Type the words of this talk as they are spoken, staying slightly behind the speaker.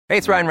Hey,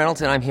 it's Ryan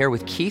Reynolds, and I'm here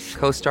with Keith,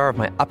 co-star of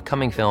my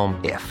upcoming film,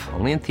 If,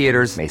 only in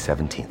theaters May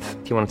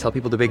 17th. Do you want to tell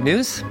people the big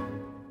news?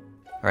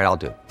 All right, I'll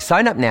do it.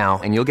 Sign up now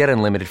and you'll get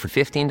unlimited for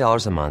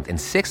 $15 a month and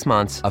 6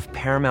 months of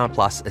Paramount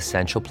Plus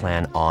Essential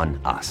Plan on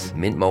us.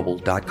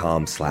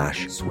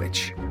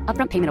 MintMobile.com/switch.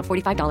 Upfront payment of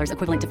 $45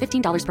 equivalent to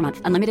 $15 per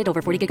month. Unlimited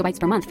over 40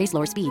 gigabytes per month. Face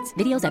lower speeds.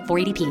 Videos at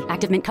 480p.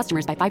 Active Mint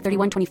customers by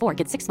 531.24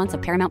 get 6 months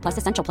of Paramount Plus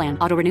Essential Plan.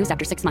 Auto renews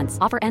after 6 months.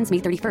 Offer ends May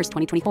 31st,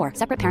 2024.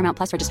 Separate Paramount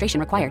Plus registration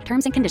required.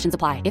 Terms and conditions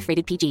apply if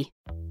rated PG.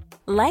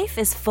 Life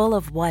is full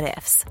of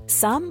what-ifs.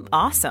 Some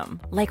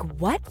awesome. Like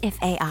what if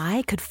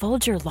AI could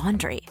fold your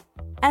laundry?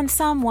 And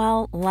some,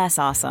 well, less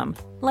awesome.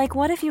 Like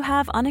what if you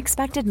have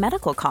unexpected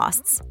medical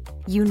costs?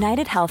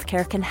 United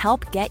Healthcare can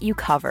help get you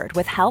covered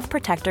with Health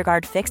Protector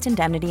Guard fixed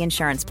indemnity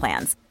insurance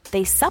plans.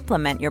 They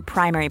supplement your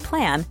primary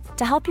plan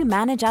to help you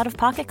manage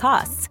out-of-pocket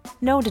costs.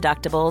 No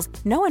deductibles,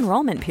 no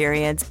enrollment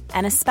periods,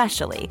 and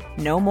especially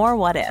no more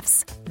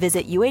what-ifs.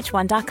 Visit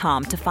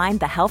uh1.com to find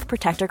the Health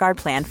Protector Guard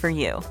plan for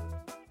you.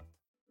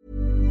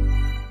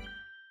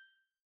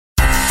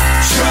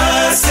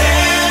 Trust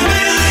and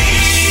believe.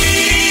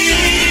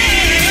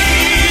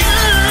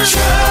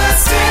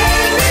 Trust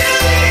and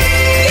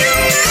believe.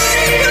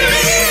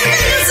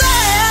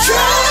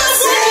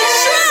 Trust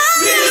and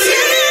believe.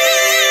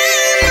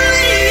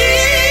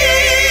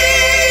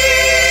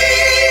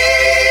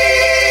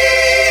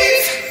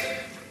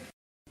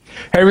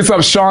 Hey, what's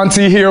up? Shaun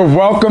T here.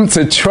 Welcome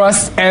to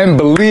Trust and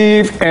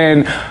Believe.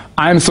 And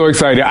I'm so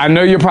excited. I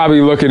know you're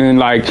probably looking and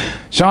like,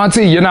 Shaun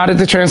T, you're not at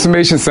the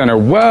Transformation Center.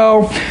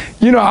 Well,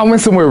 you know, I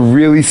went somewhere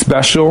really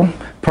special,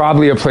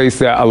 probably a place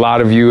that a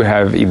lot of you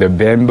have either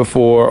been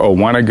before or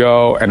want to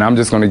go. And I'm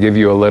just going to give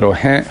you a little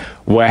hint.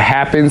 What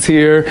happens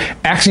here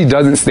actually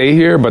doesn't stay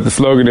here, but the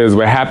slogan is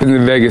what happens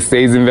in Vegas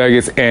stays in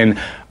Vegas. And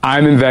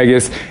I'm in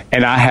Vegas,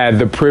 and I had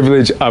the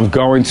privilege of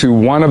going to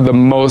one of the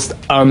most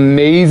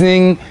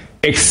amazing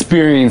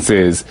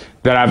experiences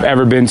that I've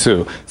ever been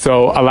to.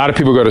 So a lot of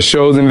people go to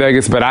shows in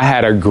Vegas, but I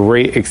had a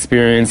great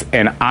experience,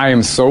 and I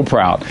am so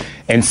proud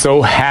and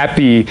so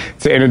happy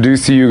to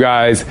introduce to you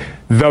guys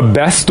the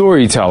best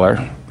storyteller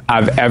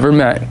I've ever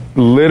met,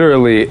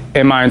 literally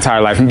in my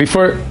entire life. And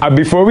before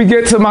we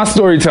get to my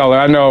storyteller,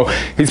 I know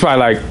he's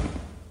probably like,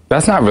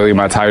 that's not really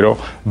my title,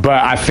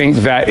 but I think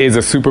that is a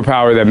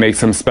superpower that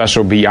makes him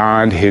special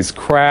beyond his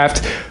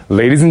craft.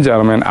 Ladies and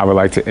gentlemen, I would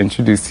like to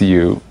introduce to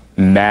you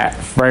Matt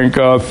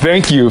Franco.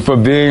 Thank you for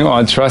being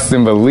on Trust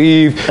and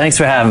Believe. Thanks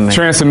for having me.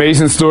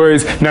 Transformation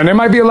stories. Now, there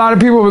might be a lot of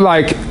people who are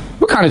like,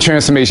 what kind of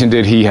transformation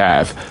did he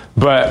have?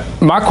 But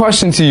my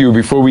question to you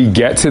before we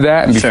get to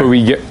that, and before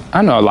we get,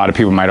 I know a lot of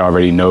people might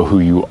already know who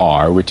you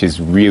are, which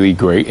is really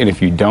great. And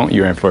if you don't,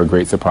 you're in for a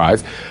great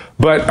surprise.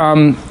 But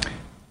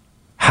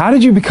how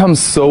did you become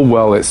so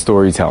well at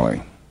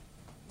storytelling?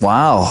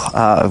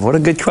 Wow, what a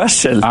good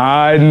question.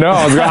 I know.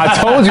 I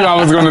told you I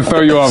was going to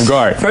throw you off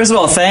guard. First of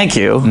all, thank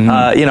you.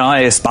 Mm-hmm. You know, I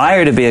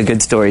aspire to be a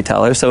good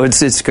storyteller, so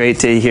it's great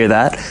to hear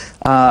that.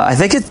 I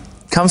think it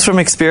comes from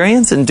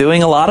experience and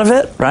doing a lot of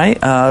it, right?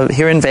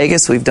 Here in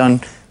Vegas, we've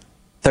done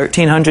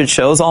 1,300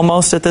 shows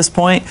almost at this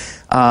point.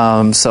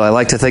 So I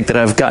like to think that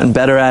I've gotten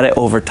better at it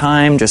over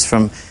time, just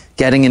from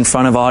getting in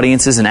front of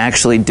audiences and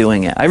actually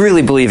doing it. I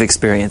really believe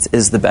experience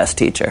is the best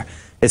teacher.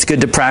 It's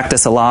good to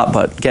practice a lot,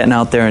 but getting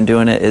out there and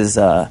doing it is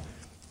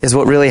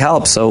what really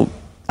helps. So,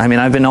 I mean,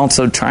 I've been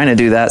also trying to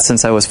do that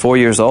since I was 4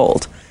 years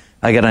old.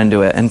 I got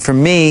into it. And for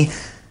me,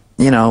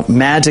 you know,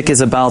 magic is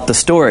about the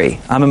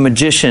story. I'm a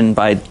magician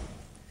by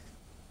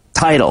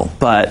title,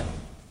 but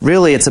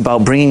really it's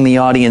about bringing the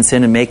audience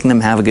in and making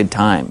them have a good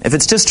time. If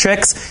it's just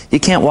tricks,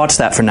 you can't watch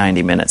that for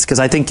 90 minutes because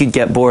I think you'd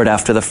get bored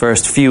after the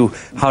first few,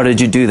 how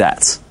did you do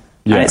that?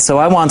 Yeah. Right? So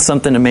I want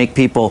something to make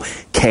people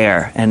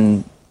care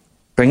and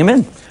bring them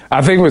in.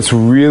 I think what's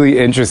really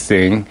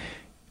interesting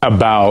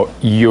about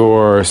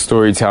your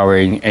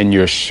storytelling and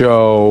your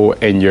show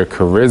and your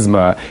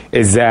charisma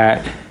is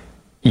that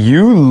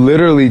you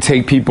literally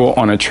take people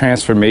on a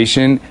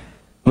transformation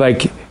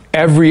like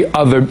every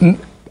other,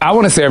 I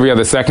want to say every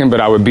other second,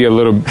 but I would be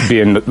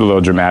being a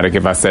little dramatic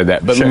if I said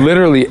that. But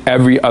literally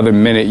every other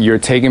minute, you're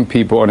taking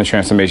people on a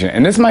transformation.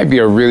 And this might be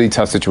a really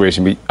tough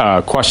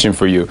question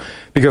for you,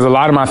 because a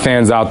lot of my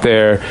fans out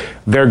there,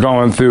 they're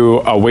going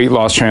through a weight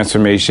loss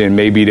transformation.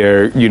 Maybe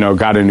they're,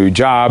 got a new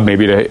job.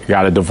 Maybe they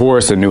got a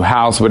divorce, a new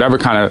house, whatever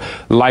kind of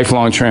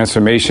lifelong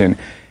transformation.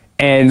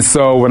 And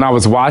so when I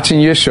was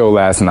watching your show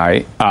last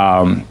night,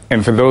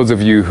 and for those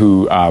of you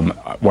who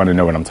want to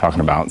know what I'm talking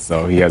about,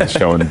 so he has a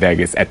show in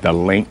Vegas at The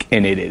Link,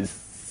 and it is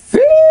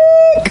sick.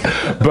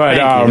 But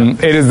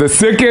it is the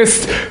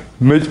sickest.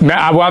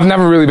 I've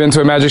never really been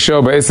to a magic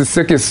show, but it's the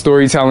sickest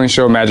storytelling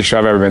show, magic show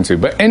I've ever been to.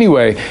 But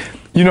anyway,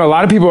 a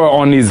lot of people are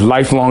on these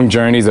lifelong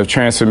journeys of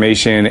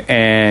transformation,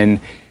 and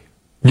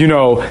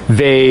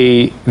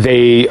they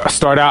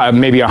start out at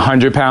maybe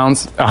 100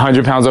 pounds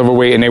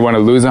overweight, and they want to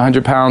lose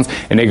 100 pounds,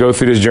 and they go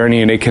through this journey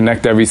and they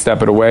connect every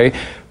step of the way.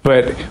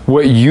 But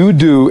what you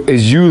do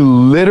is you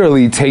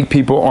literally take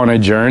people on a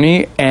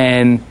journey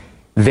and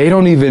they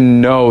don't even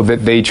know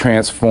that they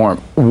transform.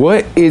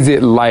 What is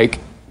it like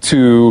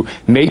to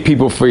make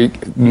people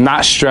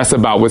not stress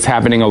about what's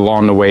happening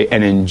along the way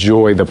and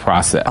enjoy the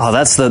process? Oh,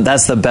 that's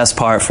the best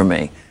part for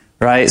me,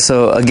 right?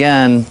 So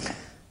again,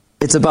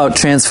 it's about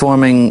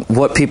transforming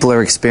what people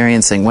are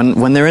experiencing.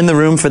 When they're in the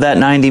room for that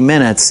 90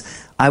 minutes,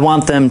 I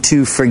want them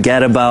to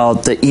forget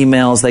about the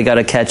emails they got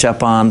to catch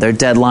up on, their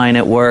deadline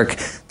at work.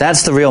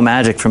 That's the real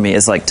magic for me,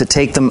 is like to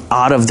take them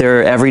out of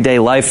their everyday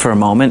life for a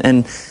moment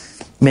and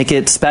make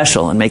it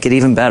special and make it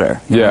even better.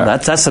 Yeah.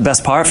 That's the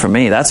best part for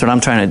me. That's what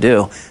I'm trying to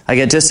do. I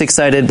get just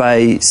excited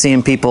by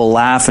seeing people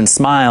laugh and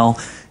smile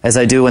as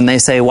I do when they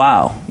say,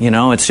 wow.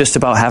 It's just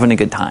about having a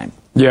good time.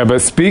 Yeah,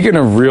 but speaking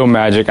of real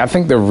magic, I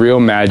think the real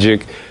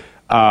magic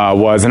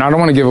was, and I don't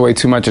want to give away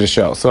too much of the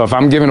show. So if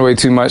I'm giving away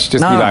too much,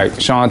 just be like,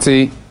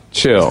 Shanti,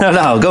 chill.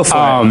 No, go for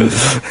it.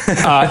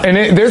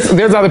 And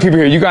there's other people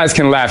here. You guys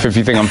can laugh if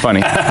you think I'm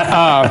funny.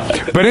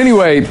 But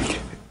anyway,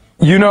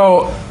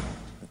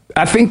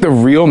 I think the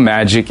real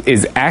magic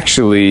is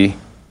actually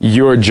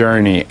your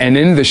journey. And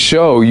in the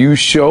show, you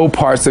show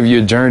parts of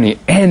your journey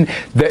and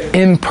the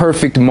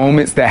imperfect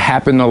moments that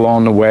happen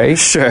along the way.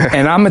 Sure.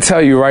 And I'm going to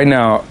tell you right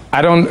now,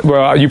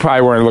 you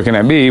probably weren't looking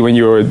at me when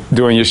you were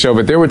doing your show,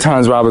 but there were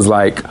times where I was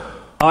like,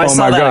 I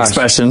saw my that gosh.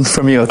 expression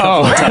from you a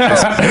couple of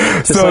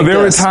times. So like there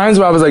were this. times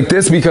where I was like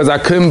this because I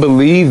couldn't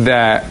believe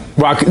that.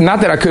 Well,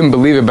 not that I couldn't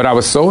believe it, but I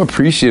was so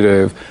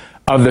appreciative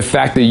of the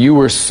fact that you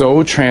were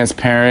so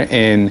transparent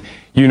in,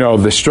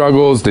 the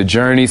struggles, the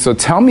journey. So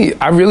tell me,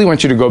 I really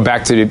want you to go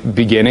back to the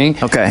beginning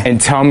and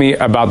tell me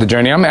about the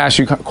journey. I'm going to ask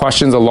you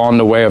questions along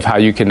the way of how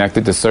you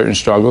connected to certain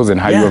struggles and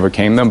how you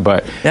overcame them.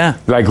 But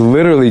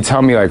literally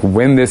tell me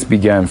when this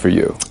began for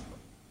you.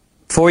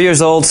 4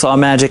 years old, saw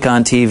magic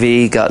on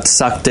TV, got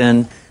sucked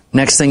in.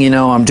 Next thing you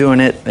know, I'm doing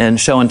it in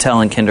show and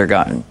tell in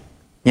kindergarten.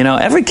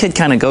 Every kid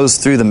kind of goes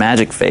through the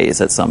magic phase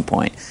at some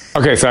point.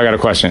 Okay, so I got a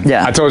question.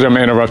 Yeah. I told you I'm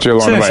going to interrupt you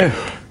along the way.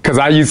 Because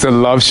I used to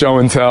love show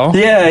and tell.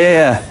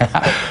 Yeah.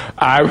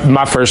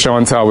 My first show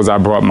and tell was I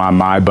brought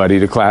my buddy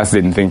to class.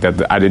 I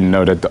didn't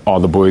know that all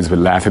the boys would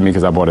laugh at me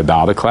because I brought a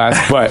doll to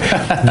class.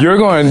 But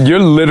you're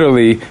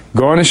literally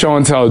going to show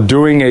and tell,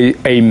 doing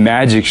a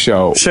magic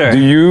show. Sure. Do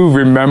you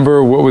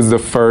remember what was the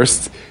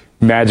first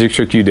magic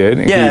trick you did?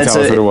 And can you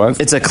tell us what it was?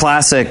 It's a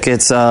classic.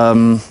 It's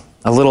a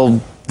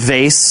little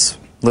vase,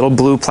 little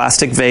blue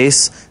plastic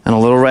vase, and a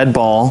little red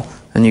ball,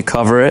 and you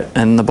cover it,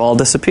 and the ball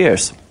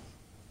disappears.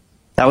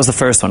 That was the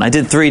first one. I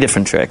did 3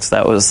 different tricks.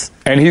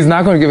 And he's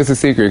not going to give us a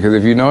secret, because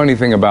if you know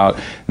anything about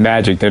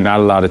magic, they're not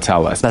allowed to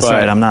tell us. That's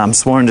right. I'm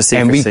sworn to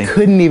secrecy. And we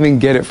couldn't even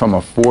get it from a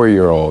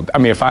 4-year-old. I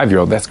mean, a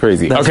 5-year-old. That's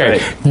crazy. That's okay.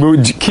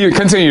 Right.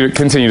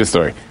 Continue the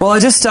story. Well, I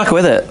just stuck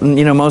with it.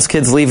 Most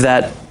kids leave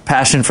that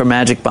passion for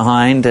magic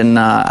behind, and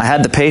I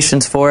had the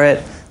patience for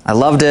it. I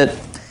loved it.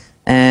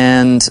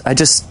 And I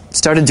just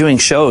started doing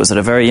shows at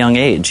a very young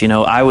age.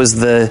 I was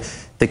the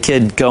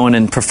kid going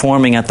and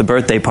performing at the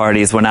birthday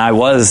parties when I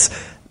was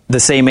the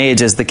same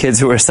age as the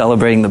kids who were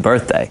celebrating the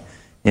birthday,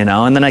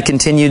 and then I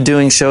continued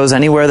doing shows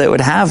anywhere that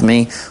would have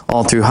me,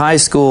 all through high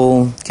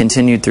school,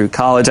 continued through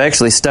college. I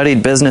actually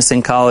studied business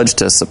in college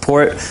to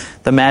support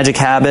the magic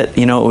habit.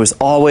 It was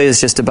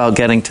always just about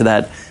getting to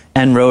that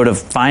end road of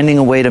finding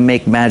a way to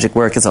make magic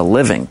work as a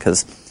living,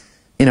 because,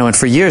 and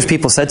for years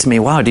people said to me,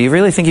 wow, do you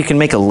really think you can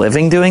make a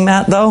living doing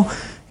that though?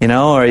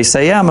 Or you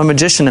say, yeah, I'm a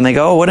magician, and they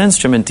go, oh, what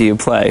instrument do you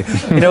play?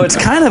 It's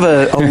kind of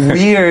a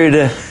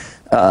weird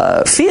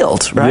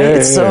field, right?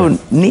 It's so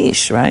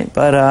niche, right?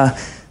 But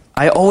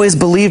I always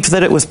believed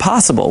that it was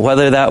possible,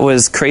 whether that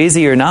was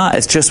crazy or not.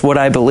 It's just what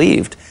I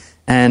believed.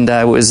 And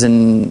I was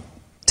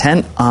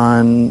intent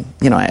on,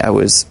 I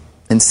was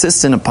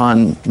insistent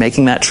upon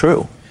making that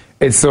true.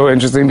 It's so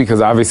interesting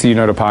because obviously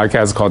the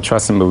podcast is called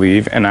Trust and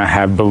Believe, and I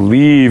have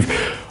Believe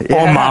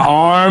on my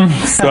arm,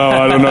 so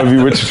I don't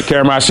know which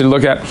camera I should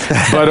look at.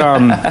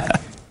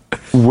 But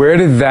where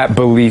did that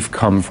belief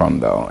come from,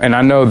 though? And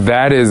I know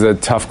that is a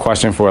tough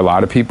question for a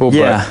lot of people,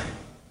 but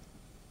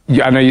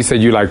I know you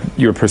said you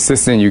were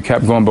persistent, you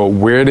kept going, but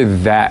where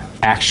did that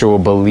actual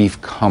belief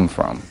come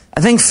from?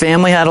 I think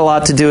family had a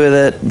lot to do with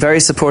it. Very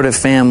supportive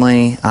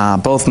family.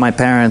 Both my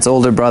parents,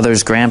 older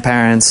brothers,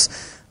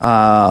 grandparents,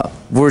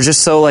 were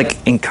just so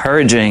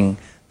encouraging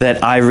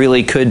that I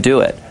really could do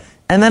it.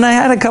 And then I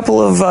had a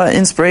couple of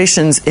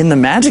inspirations in the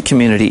magic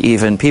community,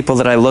 even people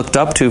that I looked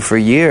up to for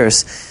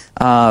years.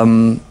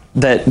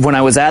 That when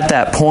I was at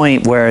that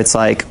point where it's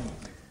I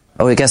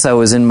guess I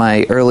was in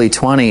my early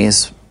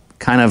 20s,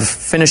 kind of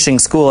finishing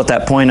school at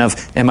that point of,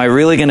 am I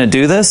really going to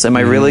do this? Am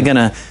I really going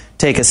to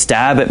take a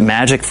stab at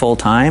magic full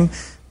time?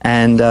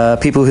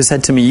 And people who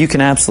said to me, you can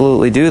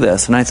absolutely do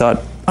this. And I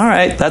thought, all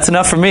right, that's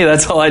enough for me.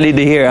 That's all I need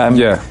to hear.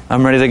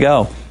 I'm ready to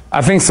go.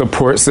 I think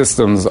support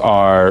systems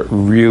are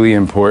really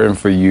important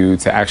for you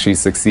to actually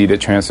succeed at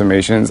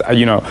transformations.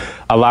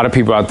 A lot of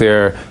people out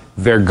there,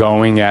 they're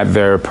going at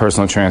their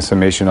personal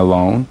transformation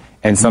alone.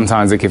 And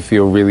sometimes it can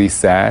feel really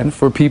sad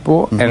for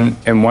people.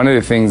 And one of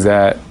the things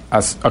a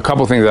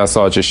couple things that I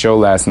saw at your show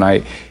last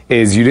night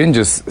is you didn't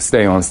just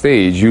stay on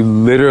stage. You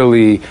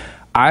literally,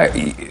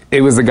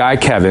 it was the guy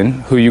Kevin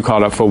who you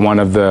called up for one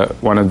of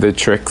the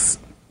tricks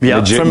Yeah,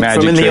 legit from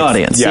magic in the tricks.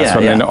 audience. Yes, Yeah,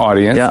 from yeah. in the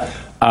audience. Yeah.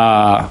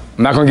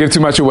 I'm not going to give too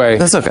much away.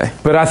 That's okay.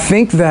 But I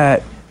think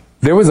that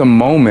there was a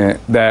moment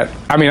that,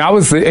 I mean, I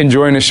was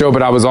enjoying the show,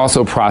 but I was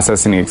also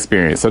processing the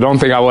experience. So don't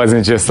think I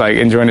wasn't just like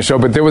enjoying the show.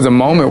 But there was a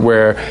moment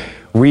where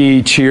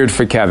we cheered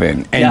for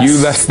Kevin, and Yes. you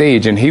left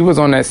stage, and he was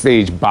on that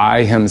stage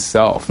by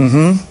himself.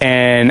 Mm-hmm.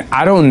 And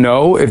I don't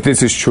know if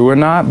this is true or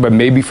not, but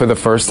maybe for the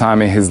first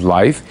time in his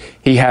life,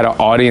 he had an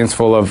audience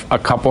full of a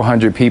couple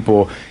hundred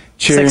people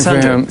cheering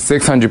 600. for him.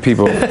 600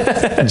 people.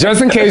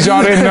 Just in case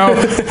y'all didn't know,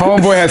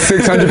 Homeboy had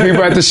 600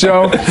 people at the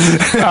show.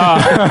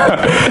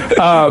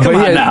 But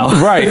on now.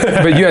 Right,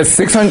 but you had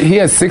 600. He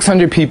had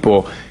 600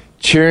 people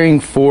cheering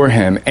for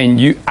him,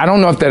 and I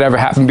don't know if that ever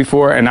happened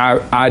before, and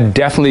I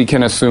definitely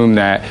can assume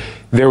that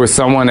there was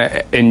someone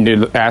in the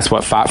last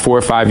 4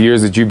 or 5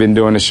 years that you've been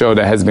doing the show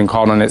that has been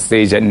called on that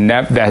stage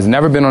that has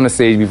never been on the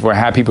stage before,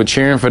 had people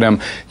cheering for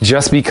them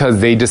just because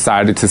they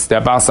decided to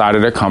step outside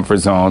of their comfort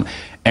zone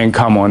and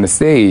come on the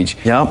stage.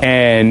 Yep.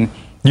 And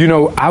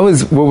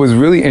what was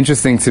really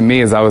interesting to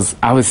me is I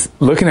was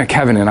looking at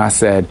Kevin and I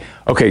said,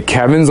 okay,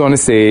 Kevin's on the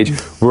stage.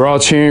 We're all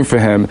cheering for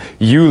him.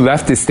 You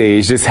left the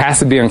stage. This has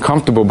to be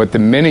uncomfortable. But the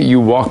minute you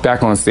walked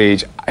back on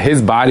stage,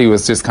 his body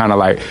was just kind of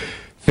like,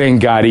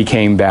 thank God he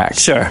came back.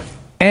 Sure.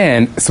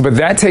 And so, but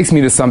that takes me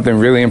to something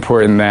really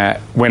important that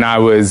when I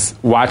was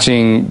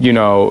watching,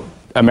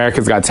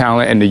 America's Got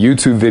Talent and the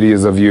YouTube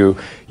videos of you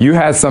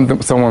had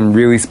someone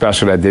really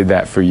special that did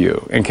that for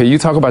you. And can you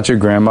talk about your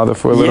grandmother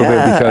for a little bit?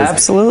 Because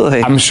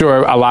absolutely. I'm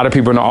sure a lot of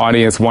people in the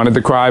audience wanted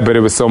to cry, but it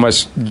was so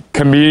much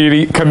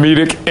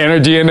comedic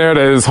energy in there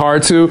that it was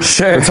hard to.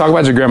 Sure. But talk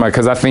about your grandma,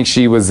 because I think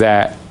she was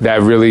that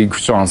really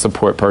strong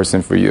support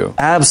person for you.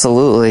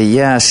 Absolutely,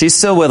 yeah. She's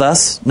still with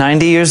us,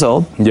 90 years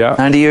old. Yeah.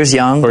 90 years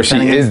young. Or she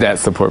is that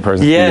support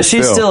person for Yeah, you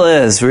she still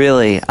is,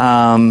 really.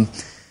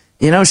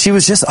 She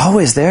was just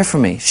always there for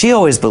me. She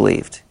always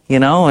believed,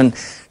 and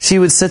she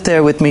would sit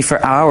there with me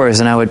for hours,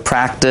 and I would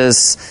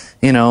practice,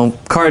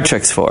 card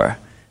tricks for her.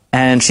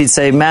 And she'd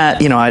say,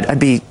 Matt, I'd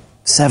be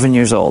 7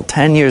 years old,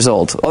 10 years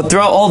old,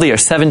 throughout all the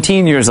years,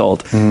 17 years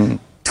old,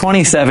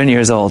 27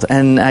 years old.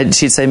 And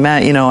she'd say,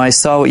 Matt, I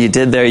saw what you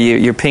did there.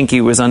 Your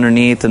pinky was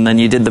underneath, and then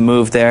you did the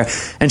move there.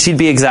 And she'd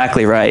be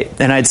exactly right.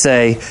 And I'd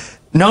say,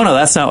 no,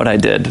 that's not what I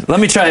did. Let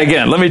me try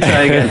again.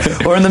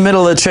 Or in the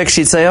middle of the trick,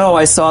 she'd say, oh,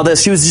 I saw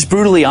this. She was just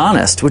brutally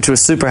honest, which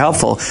was super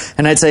helpful.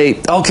 And I'd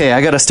say, okay,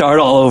 I got to start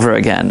all over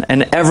again.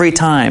 And every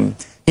time,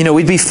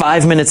 we'd be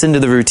 5 minutes into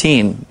the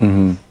routine,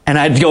 and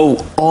I'd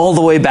go all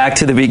the way back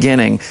to the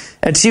beginning.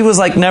 And she was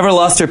like, never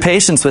lost her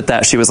patience with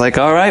that. She was like,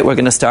 all right, we're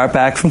going to start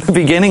back from the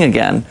beginning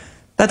again.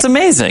 That's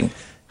amazing.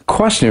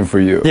 Question for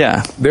you.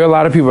 Yeah. There are a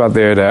lot of people out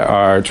there that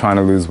are trying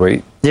to lose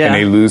weight. Yeah. And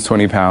they lose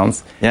 20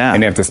 pounds. Yeah.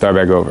 And they have to start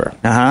back over.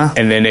 Uh-huh.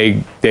 And then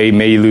they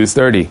may lose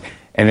 30.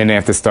 And then they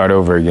have to start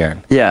over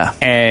again. Yeah.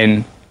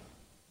 And,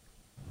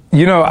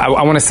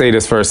 I want to say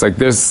this first. Like,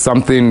 there's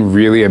something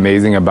really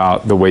amazing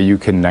about the way you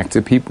connect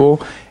to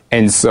people.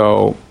 And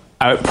so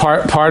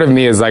part of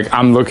me is like,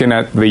 I'm looking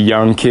at the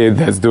young kid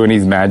that's doing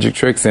these magic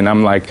tricks. And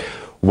I'm like,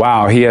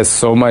 wow, he has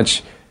so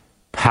much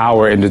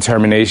power and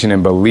determination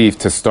and belief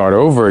to start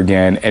over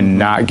again and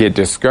not get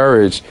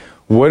discouraged.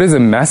 What is a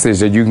message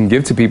that you can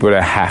give to people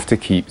that have to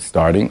keep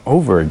starting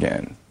over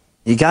again?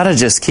 You got to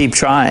just keep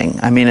trying.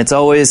 I mean, it's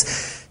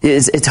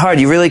hard.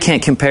 You really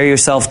can't compare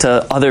yourself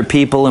to other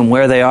people and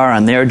where they are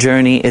on their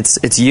journey.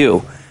 It's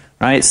you,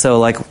 right? So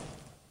like,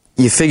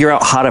 you figure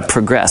out how to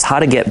progress, how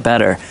to get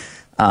better.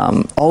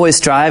 Always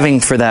striving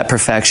for that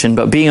perfection,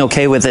 but being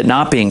okay with it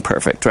not being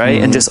perfect,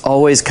 right? And just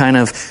always kind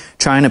of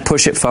trying to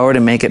push it forward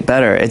and make it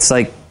better. It's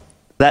like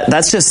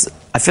that's just,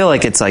 I feel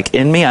like it's like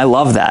in me. I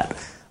love that.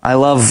 I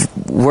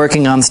love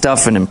working on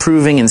stuff and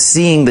improving and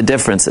seeing the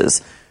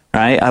differences,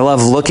 right? I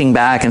love looking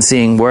back and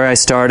seeing where I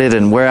started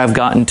and where I've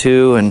gotten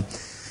to, and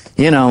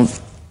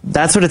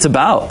that's what it's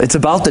about. It's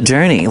about the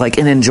journey, like,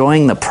 and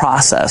enjoying the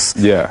process.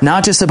 Yeah.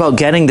 Not just about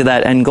getting to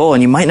that end goal,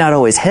 and you might not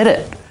always hit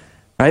it,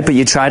 right? But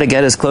you try to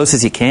get as close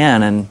as you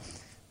can and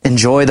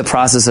enjoy the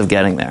process of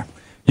getting there.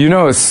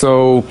 It's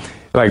so,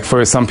 like,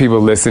 for some people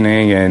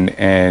listening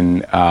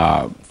and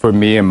for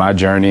me and my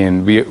journey,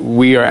 and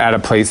we are at a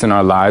place in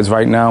our lives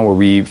right now where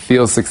we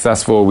feel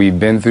successful. We've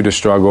been through the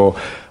struggle,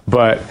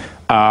 but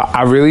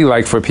I really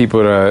like for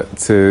people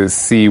to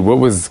see what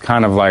was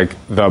kind of like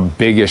the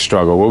biggest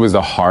struggle. What was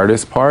the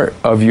hardest part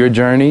of your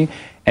journey?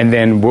 And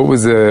then what were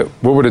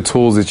the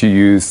tools that you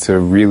used to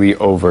really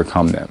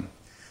overcome them?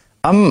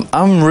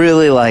 I'm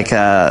really like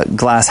a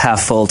glass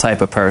half full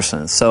type of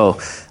person. So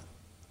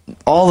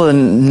all the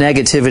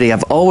negativity,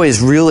 I've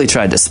always really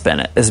tried to spin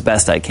it as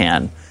best I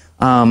can.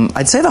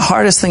 I'd say the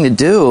hardest thing to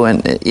do,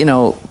 and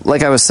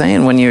like I was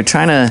saying, when you're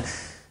trying to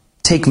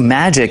take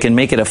magic and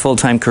make it a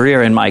full-time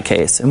career, in my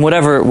case, and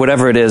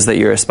whatever it is that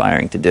you're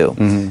aspiring to do.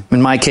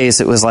 In my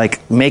case, it was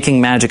like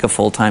making magic a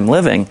full-time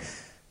living.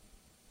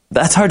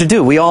 That's hard to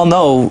do. We all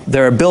know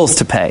there are bills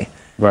to pay.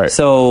 Right.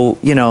 So,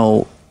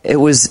 it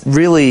was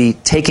really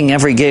taking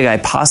every gig I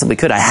possibly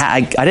could.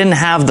 I didn't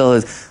have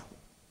the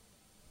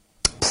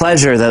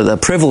pleasure, the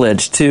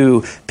privilege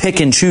to pick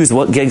and choose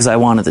what gigs I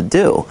wanted to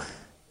do.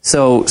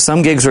 So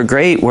some gigs were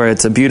great where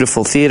it's a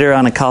beautiful theater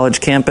on a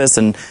college campus,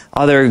 and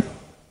other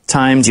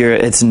times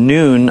it's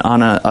noon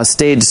on a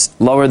stage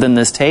lower than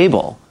this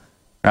table,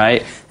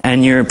 right?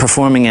 And you're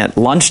performing at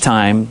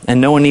lunchtime,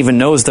 and no one even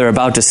knows they're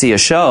about to see a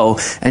show,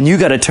 and you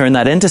got to turn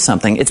that into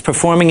something. It's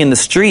performing in the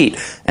street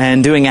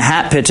and doing a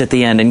hat pitch at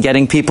the end and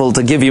getting people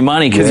to give you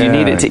money because you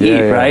need it to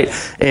eat, right?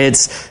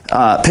 It's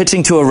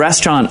pitching to a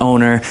restaurant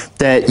owner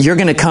that you're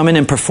going to come in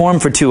and perform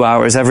for 2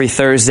 hours every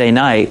Thursday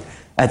night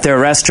at their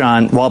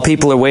restaurant while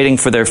people are waiting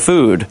for their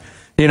food.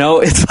 You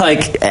know, it's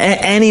like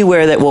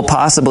anywhere that will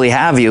possibly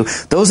have you.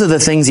 Those are the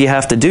things you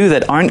have to do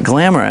that aren't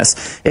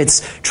glamorous.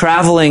 It's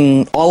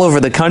traveling all over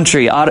the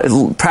country,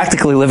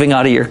 practically living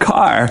out of your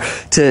car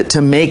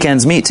to make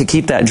ends meet, to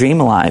keep that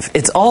dream alive.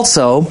 It's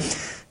also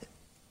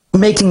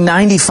making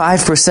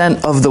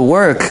 95% of the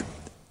work,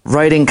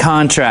 writing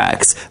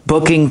contracts,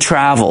 booking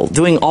travel,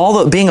 doing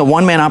being a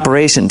one-man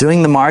operation,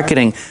 doing the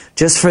marketing,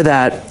 just for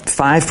that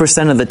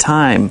 5% of the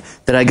time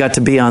that I got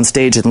to be on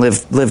stage and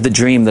live the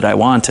dream that I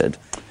wanted.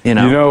 You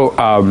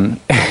know,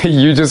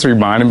 you just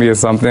reminded me of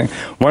something.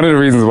 One of the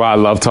reasons why I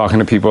love talking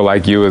to people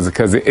like you is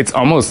because it's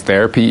almost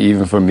therapy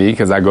even for me,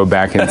 because I go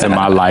back into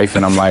my life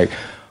and I'm like,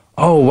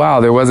 oh,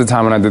 wow, there was a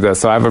time when I did that.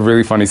 So I have a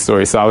really funny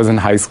story. So I was in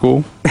high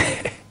school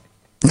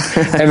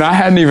and I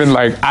hadn't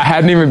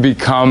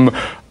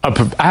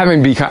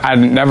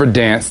never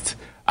danced.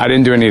 I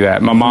didn't do any of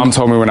that. My mom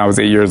told me when I was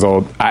 8 years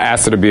old, I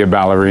asked her to be a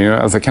ballerina.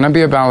 I was like, can I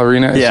be a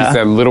ballerina? And she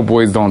said, little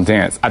boys don't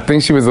dance. I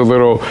think she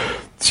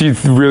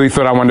really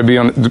thought I wanted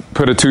to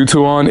put a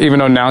tutu on, even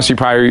though now she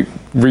probably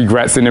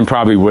regrets it and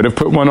probably would have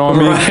put one on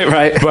me.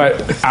 Right.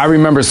 But I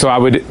remember, so I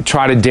would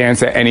try to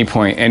dance at any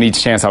point, any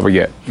chance I would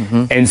get.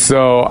 And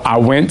so I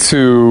went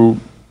to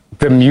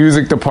the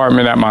music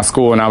department at my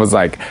school and I was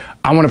like,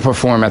 I want to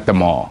perform at the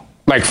mall.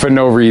 Like, for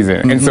no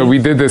reason. And so we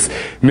did this,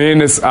 me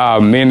and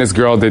this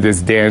girl did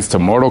this dance to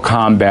Mortal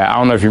Kombat. I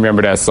don't know if you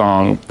remember that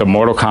song, the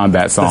Mortal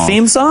Kombat song. The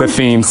theme song? The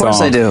theme song. Of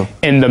course I do.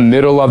 In the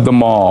middle of the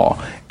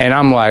mall. And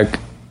I'm like,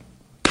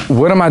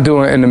 what am I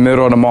doing in the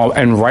middle of the mall?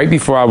 And right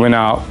before I went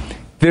out,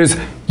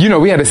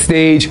 we had a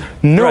stage.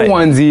 No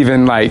one's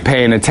even like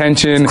paying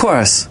attention. Of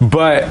course.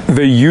 But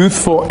the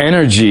youthful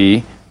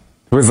energy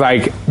was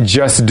like,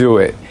 just do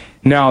it.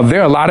 Now, there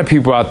are a lot of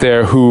people out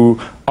there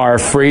who are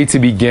afraid to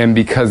begin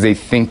because they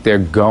think they're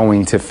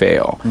going to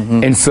fail.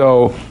 And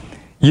so,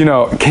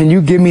 can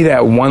you give me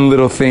that one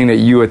little thing that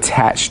you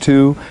attach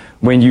to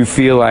when you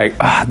feel like,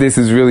 this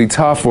is really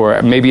tough?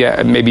 Or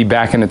maybe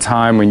back in a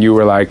time when you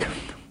were like,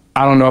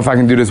 I don't know if I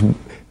can do this,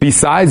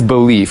 besides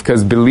belief,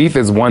 because belief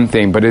is one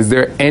thing, but is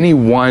there any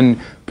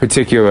one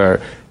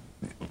particular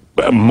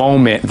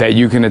moment that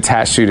you can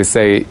attach to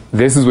say,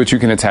 this is what you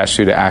can attach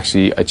to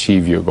actually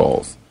achieve your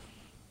goals?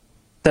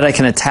 That I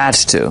can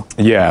attach to?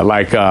 Yeah,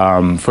 like,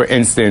 for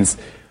instance,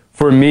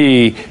 for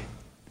me,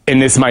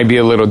 and this might be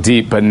a little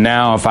deep, but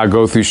now if I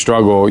go through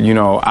struggle,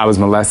 I was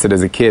molested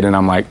as a kid, and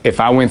I'm like,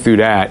 if I went through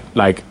that,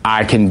 like,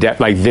 I can,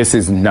 this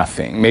is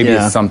nothing. Maybe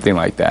it's something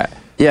like that.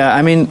 Yeah,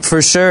 I mean,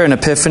 for sure, an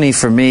epiphany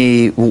for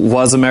me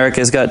was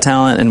America's Got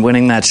Talent and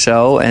winning that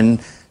show.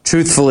 And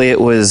truthfully,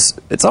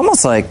 it's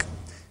almost like,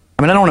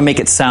 I don't want to make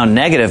it sound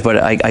negative, but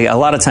a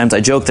lot of times I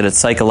joke that it's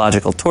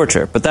psychological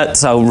torture. But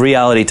that's how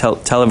reality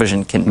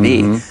television can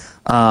be.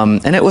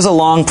 And it was a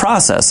long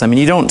process. I mean,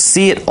 you don't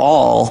see it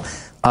all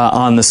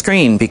on the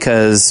screen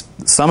because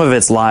some of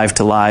it's live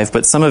to live,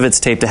 but some of it's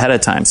taped ahead of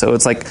time. So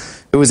it's like,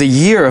 it was a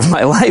year of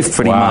my life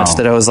pretty much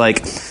that I was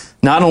like,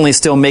 not only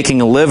still making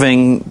a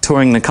living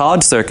touring the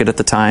college circuit at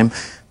the time,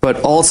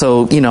 but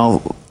also,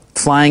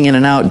 flying in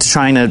and out,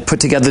 trying to put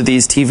together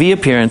these TV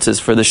appearances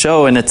for the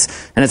show. And it's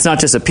not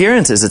just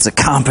appearances, it's a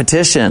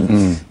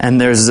competition. And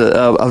there's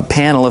a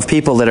panel of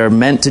people that are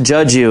meant to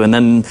judge you, and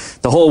then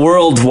the whole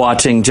world's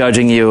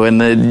judging you,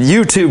 and the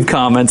YouTube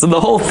comments, and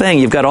the whole thing.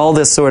 You've got all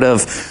this sort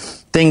of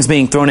things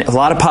being thrown in, a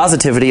lot of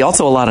positivity,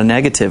 also a lot of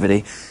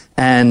negativity.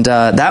 And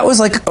that was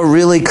like a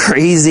really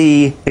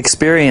crazy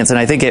experience, and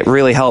I think it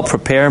really helped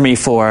prepare me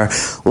for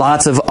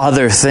lots of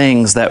other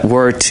things that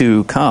were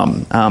to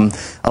come.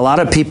 A lot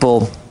of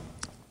people,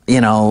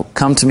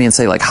 come to me and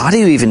say, like, how do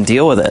you even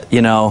deal with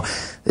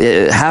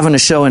it? Having a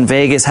show in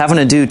Vegas, having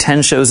to do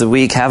 10 shows a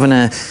week, having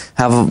to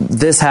have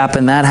this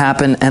happen, that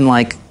happen, and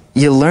like,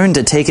 you learn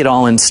to take it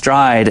all in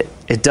stride.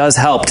 It does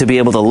help to be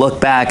able to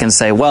look back and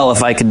say, well,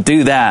 if I could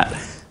do that,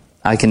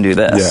 I can do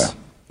this. Yeah.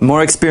 The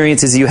more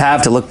experiences you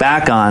have to look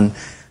back on,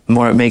 the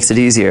more it makes it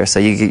easier. So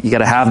you got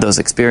to have those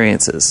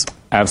experiences.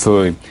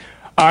 Absolutely.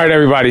 All right,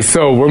 everybody.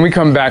 So when we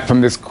come back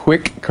from this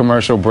quick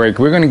commercial break,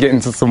 we're going to get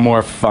into some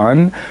more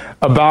fun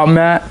about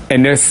Matt.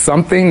 And there's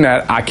something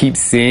that I keep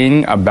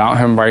seeing about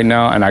him right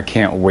now, and I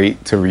can't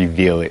wait to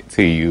reveal it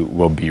to you.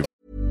 We'll be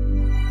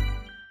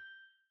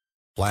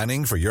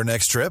Planning for your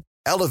next trip?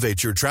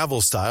 Elevate your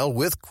travel style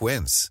with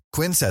Quince.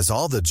 Quince has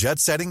all the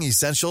jet-setting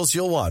essentials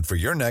you'll want for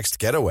your next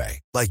getaway,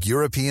 like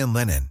European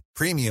linen,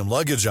 premium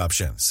luggage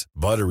options,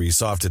 buttery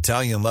soft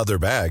Italian leather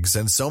bags,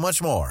 and so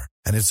much more.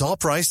 And it's all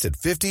priced at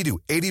 50 to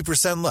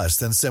 80% less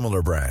than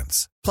similar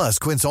brands. Plus,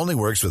 Quince only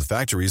works with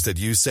factories that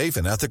use safe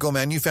and ethical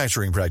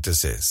manufacturing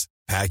practices.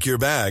 Pack your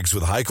bags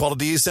with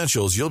high-quality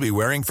essentials you'll be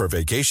wearing for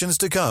vacations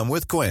to come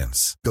with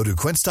Quince. Go to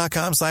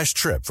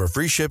quince.com/trip for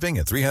free shipping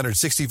and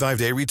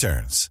 365-day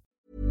returns.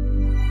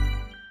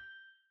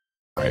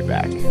 Right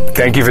back.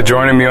 Thank you for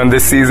joining me on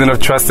this season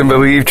of Trust and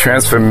Believe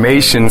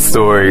Transformation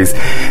Stories.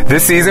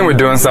 This season, we're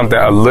doing something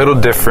a little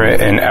different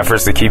in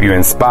efforts to keep you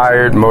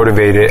inspired,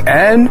 motivated,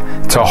 and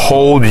to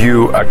hold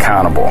you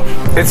accountable.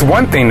 It's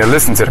one thing to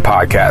listen to the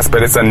podcast,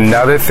 but it's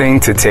another thing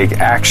to take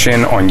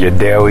action on your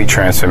daily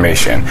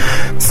transformation.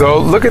 So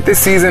look at this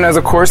season as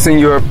a course in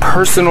your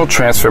personal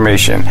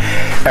transformation.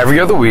 Every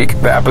other week,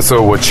 the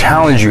episode will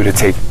challenge you to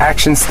take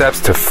action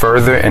steps to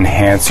further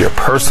enhance your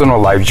personal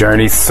life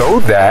journey so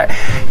that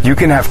you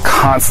can have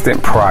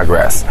constant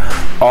progress.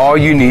 All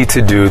you need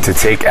to do to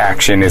take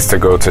action is to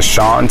go to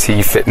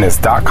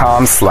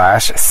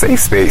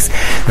SeanTFitness.com/safespace.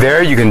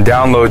 There you can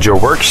download your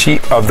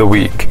worksheet of the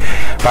week.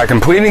 By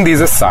completing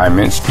these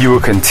assignments, you will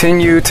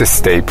continue to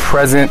stay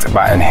present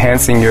by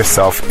enhancing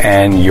yourself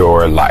and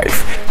your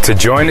life. To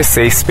join the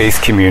Safe Space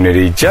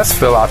community, just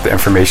fill out the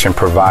information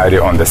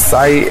provided on the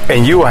site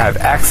and you will have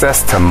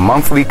access to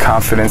monthly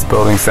confidence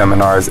building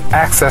seminars,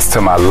 access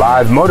to my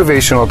live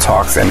motivational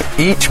talks, and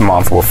each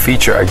month will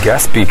feature a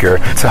guest speaker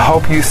to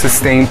help you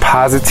sustain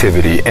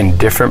positivity in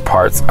different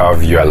parts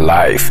of your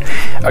life.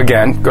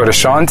 Again, go to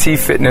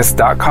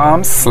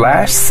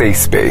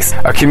SeanTFitness.com/safespace,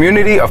 a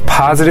community of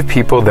positive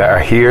people that are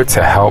here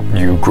to help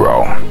you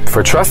grow.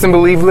 For Trust and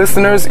Believe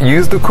listeners,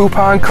 use the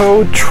coupon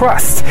code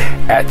TRUST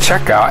at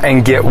checkout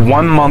and get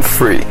 1 month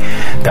free.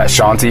 That's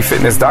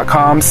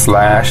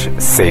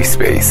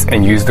SeanTFitness.com/safespace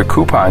and use the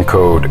coupon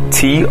code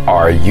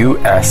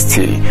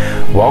TRUST.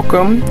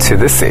 Welcome to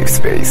the Safe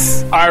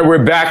Space. All right,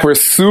 we're back. We're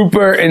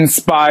super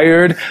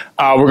inspired.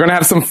 We're going to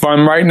have some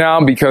fun right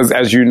now because,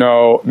 as you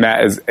know,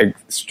 Matt is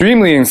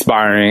extremely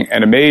inspiring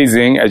and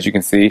amazing, as you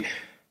can see.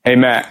 Hey,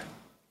 Matt,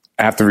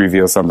 I have to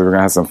reveal something. We're going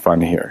to have some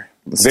fun here.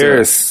 There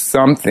is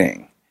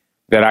something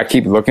that I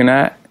keep looking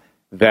at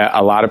that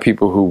a lot of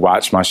people who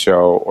watch my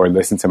show or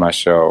listen to my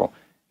show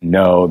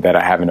know that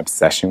I have an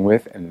obsession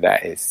with, and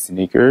that is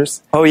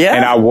sneakers. Oh, yeah?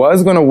 And I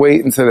was going to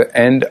wait until the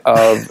end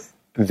of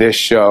this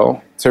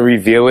show to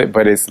reveal it,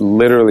 but it's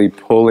literally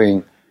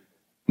pulling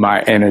my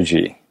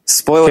energy.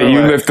 Spoiler Can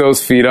you alert. lift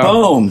those feet up?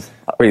 Boom.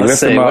 Wait, Let's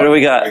lift see. them up. What do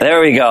we got? There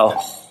we go.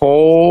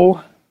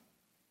 Holy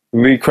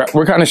crap.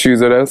 What kind of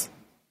shoes are those?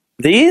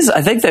 These,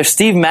 I think they're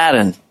Steve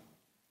Madden.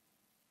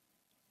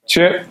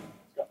 Chip,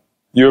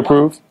 you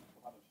approve?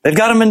 They've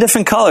got them in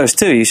different colors,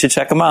 too. You should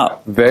check them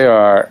out. They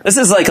are. This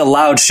is like a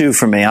loud shoe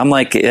for me. I'm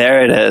like,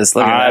 there it is.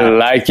 Look at I that.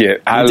 like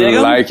it. I dig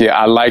 'em? like it.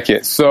 I like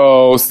it.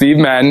 So, Steve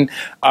Madden,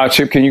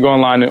 Chip, can you go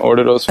online and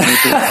order those for me,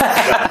 please?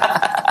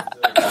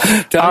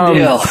 Done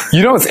deal.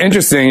 You know what's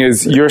interesting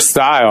is your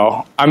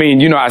style. I mean,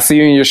 you know, I see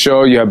you in your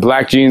show. You have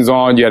black jeans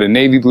on. You had a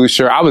navy blue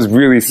shirt. I was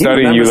really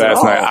studying you remembers it last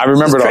all. night. I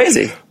remember it all. This is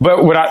crazy. But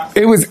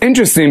it was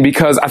interesting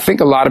because I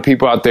think a lot of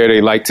people out there,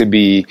 they like to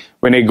be,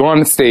 when they go on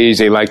the stage,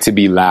 they like to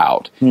be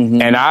loud.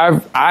 Mm-hmm. And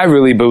I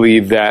really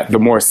believe that the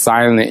more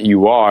silent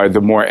you are,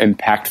 the more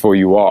impactful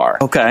you are.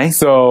 Okay.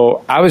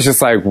 So I was just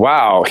like,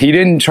 wow, he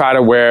didn't try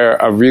to wear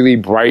a really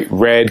bright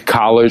red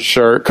collared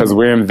shirt because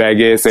we're in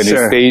Vegas and his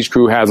Sure. stage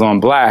crew has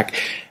on black.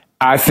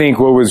 I think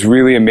what was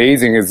really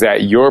amazing is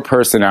that your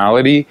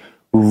personality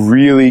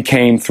really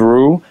came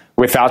through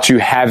without you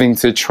having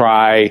to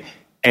try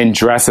and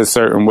dress a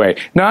certain way.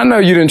 Now, I know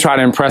you didn't try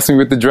to impress me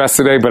with the dress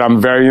today, but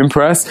I'm very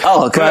impressed.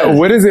 Oh, good. But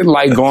what is it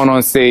like going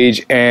on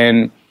stage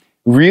and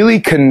really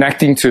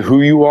connecting to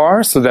who you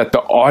are so that the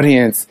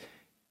audience,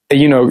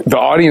 you know, the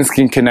audience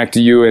can connect to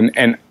you?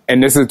 And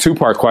this is a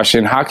two-part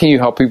question. How can you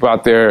help people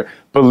out there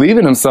believe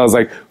in themselves,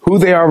 like who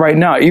they are right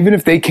now, even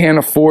if they can't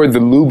afford the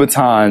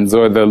Louboutins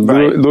or the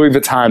Right. Louis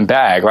Vuitton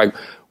bag? Like,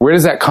 where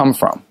does that come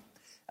from?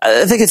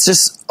 I think it's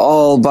just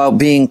all about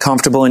being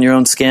comfortable in your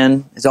own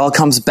skin. It all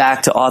comes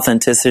back to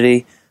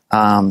authenticity,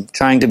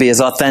 trying to be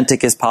as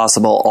authentic as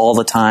possible all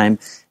the time.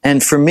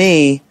 And for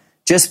me,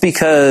 just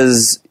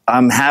because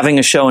I'm having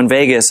a show in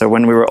Vegas, or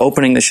when we were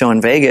opening the show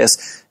in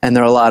Vegas, and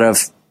there are a lot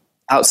of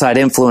outside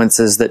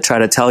influences that try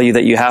to tell you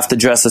that you have to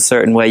dress a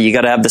certain way, you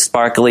got to have the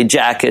sparkly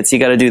jackets, you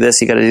got to do this,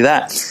 you got to do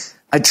that.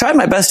 I tried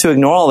my best to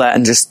ignore all that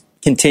and just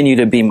continue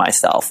to be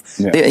myself.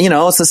 Yeah. You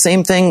know, it's the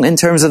same thing in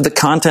terms of the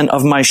content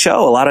of my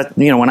show. A lot of,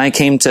 you know, when I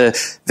came to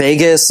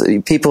Vegas,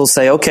 people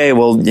say, okay,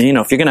 well, you know,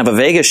 if you're going to have a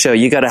Vegas show,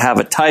 you got to have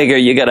a tiger,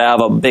 you got to have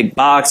a big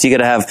box, you got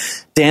to have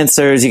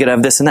dancers, you got to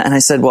have this and that. And I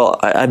said, well,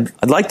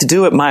 I'd like to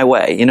do it my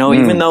way, you know,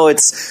 even though it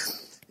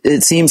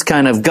seems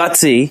kind of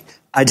gutsy.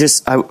 I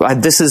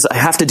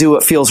have to do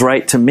what feels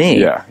right to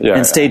me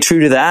and stay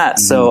true to that.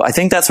 Mm-hmm. So I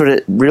think that's what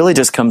it really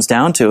just comes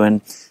down to.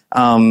 And,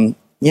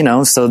 you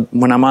know, so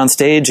when I'm on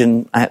stage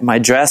and my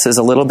dress is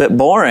a little bit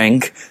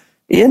boring,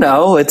 you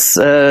know, it's,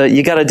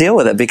 you got to deal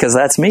with it because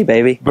that's me,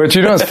 baby. But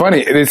you know, it's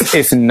funny.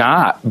 It's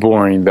not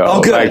boring though.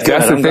 Oh, good. Like,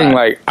 that's the thing.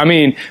 Like, I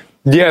mean,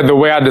 yeah, the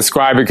way I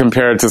describe it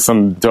compared to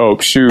some dope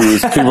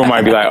shoes, people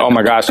might be like, oh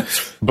my gosh.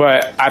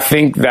 But I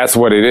think that's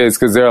what it is,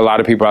 because there are a lot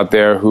of people out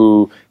there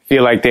who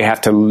feel like they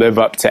have to live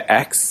up to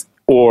X,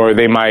 or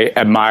they might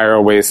admire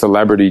a way a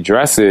celebrity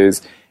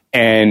dresses.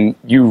 and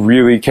you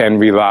really can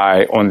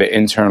rely on the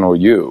internal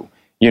you,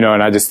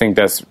 and I just think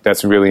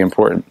that's really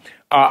important.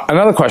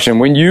 Another question,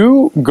 when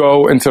you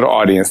go into the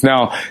audience,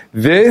 now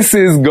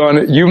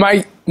you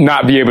might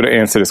not be able to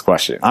answer this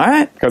question. All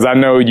right. Because I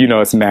know,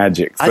 it's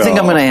magic. I think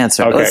I'm going to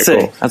answer. Okay, Let's see.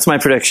 cool. That's my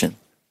prediction.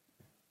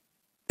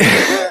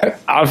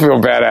 I feel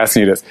bad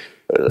asking you this.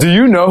 Do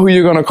you know who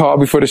you're going to call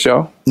before the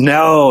show?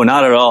 No,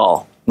 not at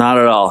all. Not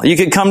at all. You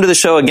could come to the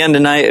show again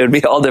tonight. It would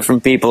be all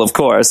different people, of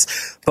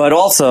course. But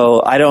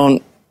also, I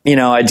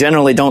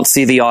generally don't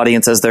see the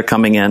audience as they're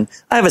coming in.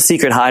 I have a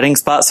secret hiding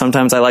spot.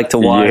 Sometimes I like to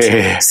watch,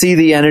 see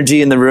the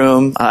energy in the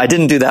room. I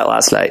didn't do that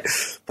last night.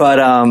 But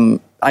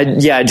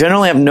I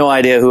generally have no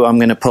idea who I'm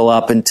going to pull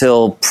up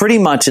until pretty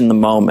much in the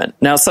moment.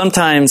 Now,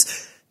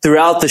 sometimes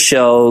throughout the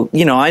show,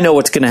 I know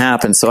what's going to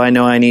happen. So I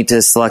know I need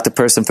to select a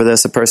person for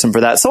this, a person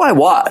for that. So I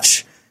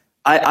watch.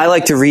 I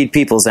like to read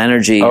people's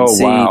energy and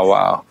see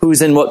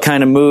who's in what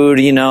kind of mood,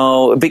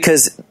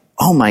 because,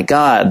 oh my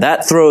God,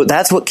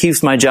 that's what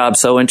keeps my job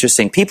so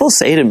interesting. People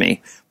say to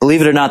me,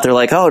 believe it or not, they're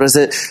like, oh, does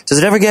it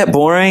ever get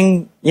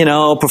boring,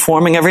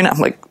 performing every night? I'm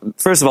like,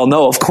 first of all,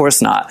 no, of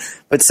course not.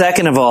 But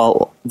second of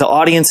all, the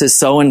audience is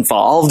so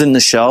involved in the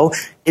show.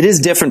 It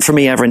is different for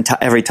me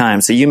every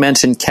time. So you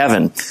mentioned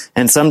Kevin,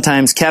 and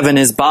sometimes Kevin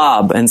is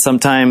Bob, and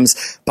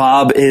sometimes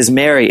Bob is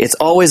Mary. It's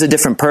always a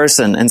different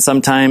person, and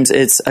sometimes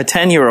it's a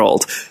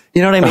 10-year-old.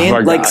 You know what I mean?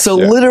 Oh my gosh,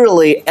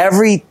 literally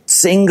every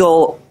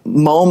single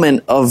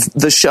moment of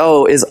the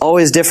show is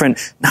always different,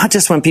 not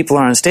just when people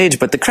are on stage,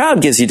 but the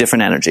crowd gives you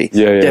different energy,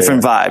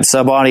 different vibes.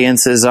 Some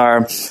audiences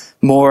are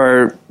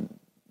more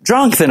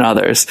drunk than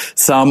others.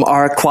 Some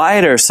are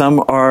quieter.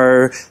 Some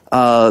are,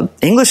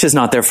 English is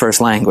not their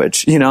first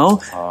language,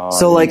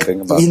 So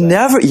you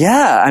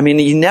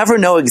never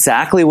know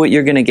exactly what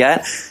you're going to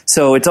get.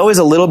 So it's always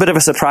a little bit of a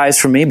surprise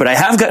for me, but I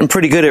have gotten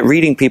pretty good at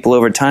reading people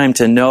over time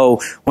to know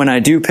when I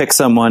do pick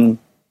someone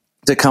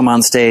to come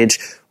on stage,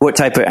 what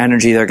type of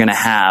energy they're going to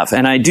have.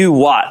 And I do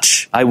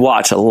watch. I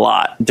watch a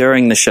lot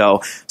during the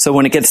show. So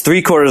when it gets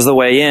 3/4 of the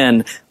way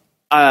in,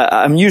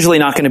 I'm usually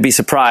not going to be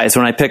surprised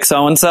when I pick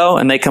so-and-so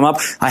and they come up.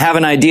 I have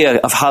an idea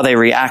of how they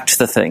react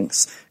to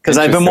things because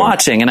I've been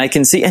watching and I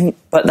can see,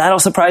 but that'll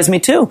surprise me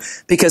too,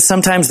 because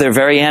sometimes they're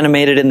very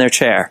animated in their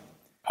chair.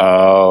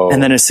 Oh.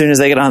 And then as soon as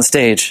they get on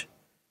stage,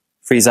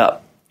 freeze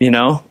up,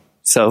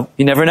 so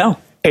you never know.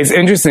 It's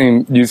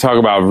interesting you talk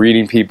about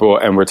reading people,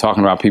 and we're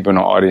talking about people in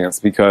the audience,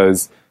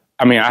 because,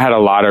 I had a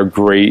lot of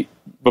great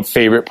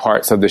favorite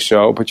parts of the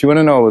show, but you want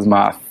to know what was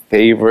my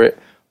favorite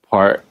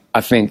part,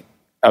 I think,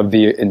 of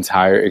the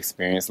entire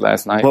experience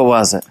last night? What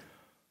was it?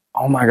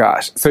 Oh my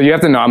gosh. So you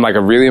have to know I'm like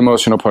a really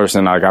emotional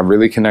person. Like I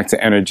really connect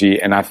to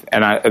energy, and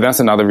that's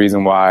another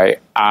reason why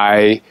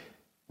I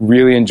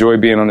really enjoy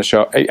being on the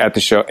show,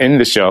 in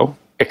the show,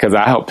 because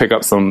I helped pick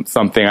up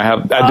something. I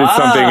did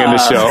something in the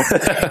show.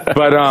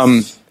 But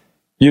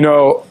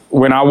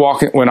when I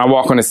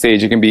walk on the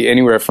stage, it can be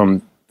anywhere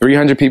from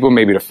 300 people,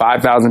 maybe to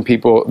 5,000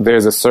 people.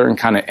 There's a certain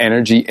kind of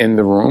energy in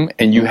the room,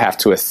 and you have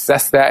to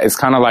assess that. It's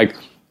kind of like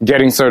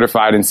getting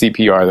certified in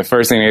CPR. The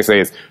first thing they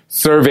say is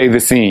survey the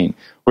scene,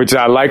 which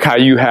I like how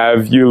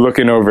you're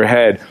looking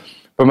overhead.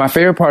 But my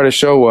favorite part of the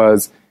show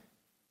was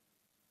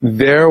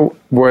there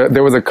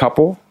was a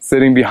couple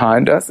sitting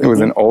behind us. It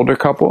was an older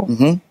couple,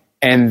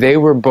 and they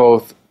were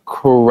both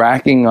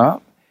cracking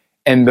up.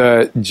 And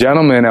the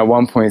gentleman at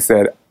one point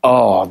said,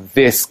 "Oh,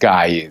 this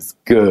guy is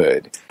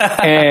good."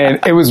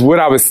 And it was what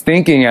I was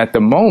thinking at the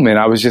moment.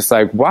 I was just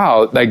like,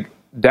 wow, like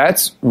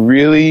that's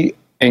really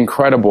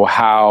incredible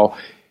how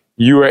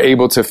you were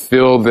able to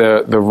fill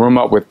the room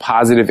up with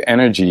positive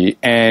energy.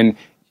 And,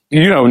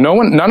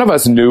 none of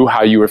us knew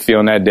how you were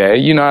feeling that day.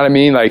 You know what I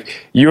mean?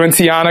 Like you and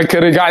Tiana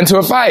could have gotten into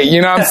a fight.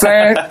 You know what I'm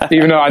saying?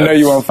 Even though I know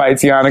you won't fight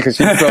Tiana because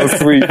she's so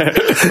sweet,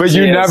 but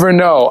you never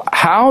know.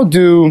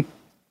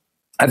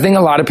 I think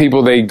a lot of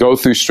people, they go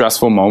through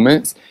stressful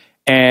moments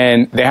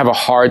and they have a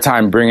hard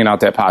time bringing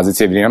out that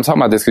positivity. And I'm talking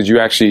about this because you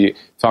actually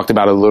talked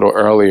about it a little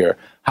earlier.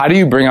 How do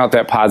you bring out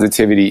that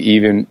positivity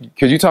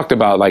because you talked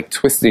about like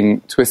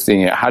twisting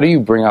it. How do you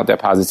bring out that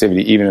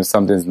positivity even if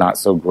something's not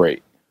so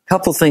great?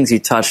 Couple things you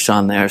touched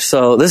on there.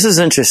 So this is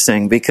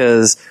interesting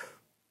because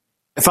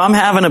if I'm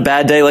having a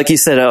bad day, like you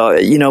said,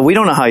 we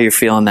don't know how you're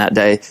feeling that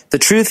day. The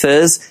truth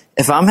is,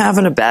 if I'm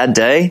having a bad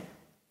day,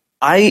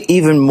 I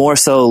even more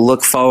so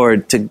look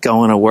forward to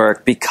going to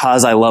work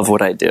because I love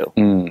what I do.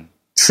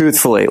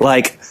 Truthfully,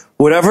 like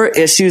whatever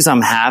issues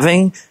I'm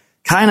having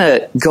kind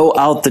of go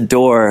out the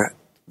door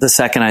the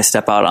second I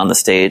step out on the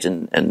stage,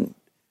 and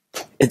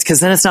it's because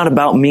then it's not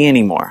about me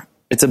anymore.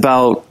 It's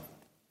about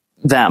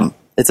them.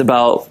 It's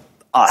about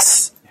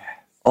us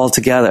all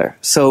together.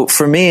 So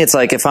for me, it's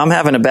like if I'm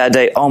having a bad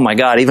day, oh my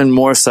God, even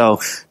more so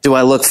do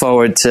I look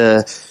forward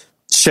to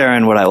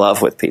sharing what I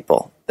love with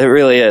people. It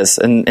really is.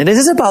 And it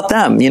is about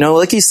them.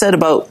 Like you said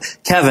about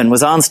Kevin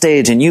was on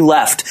stage and you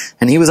left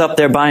and he was up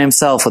there by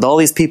himself with all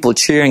these people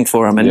cheering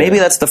for him. And maybe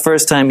that's the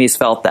first time he's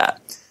felt that.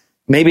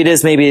 Maybe it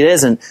is, maybe it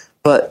isn't.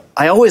 But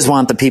I always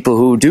want the people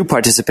who do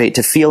participate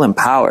to feel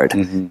empowered.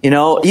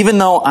 Even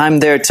though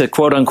I'm there to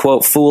quote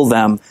unquote fool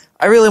them,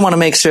 I really want to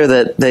make sure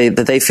that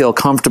they feel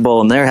comfortable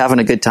and they're having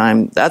a good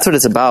time. That's what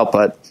it's about.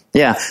 But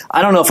yeah,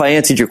 I don't know if I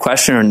answered your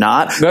question or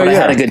not, but I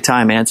had a good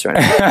time answering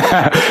it.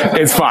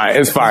 It's fine.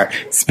 It's fine.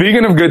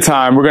 Speaking of good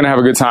time, we're going to have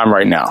a good time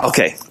right now.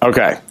 Okay.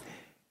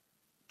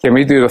 Can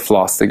we do the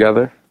floss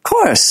together? Of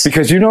course.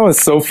 Because you know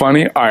what's so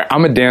funny? All right,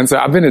 I'm a dancer.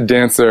 I've been a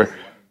dancer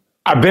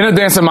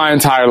my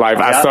entire life.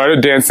 I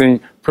started dancing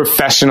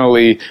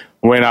professionally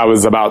when I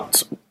was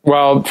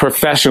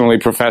professionally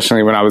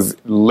when I was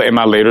in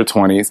my later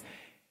 20s.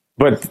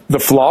 But the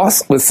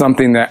floss was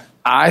something that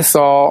I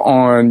saw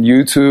on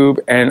YouTube,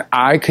 and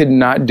I could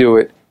not do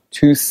it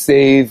to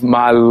save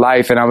my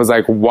life. And I was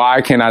like,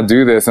 why can't I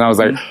do this? And I was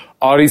like,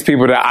 all these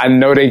people that I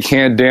know they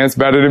can't dance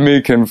better than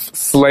me can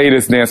slay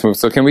this dance move.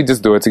 So can we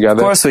just do it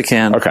together? Of course we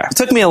can. Okay. It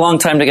took me a long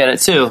time to get it,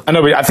 too. I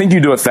know, but I think you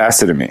do it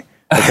faster than me.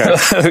 Okay.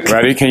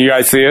 Ready? Can you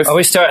guys see us? Are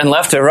we starting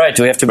left or right?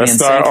 Do we have to be in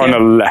sync? Let's start on the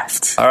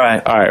left. All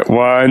right.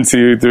 1,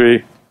 2,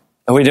 3.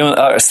 Are we doing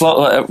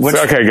slow?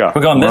 Okay, go.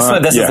 We're going this way.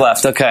 This is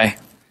left. Okay.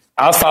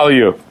 I'll follow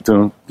you.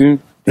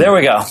 There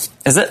we go.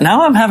 Is it?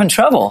 Now I'm having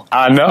trouble.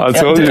 I know. I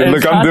told you.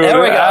 Look, I'm doing it.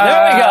 There we go.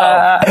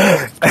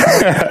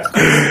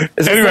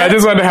 Anyway, I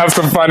just wanted to have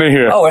some fun in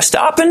here. Oh, we're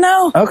stopping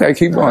now? Okay,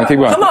 keep going.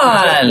 Come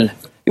on.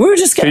 We were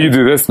just getting... Can you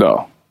do this,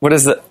 though? What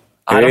is it?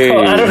 I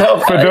don't know.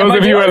 For those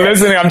of you who are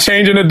listening, I'm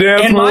changing the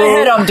dance in move. my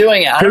head, I'm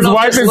doing it. His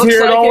wife is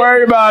here. Don't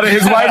worry about it.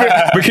 His wife is...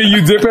 But can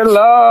you dip it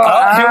low?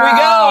 Oh, here we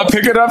go.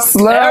 Pick it up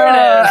slow. There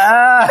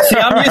it is. See,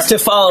 I'm used to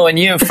following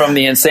you from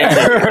the insane.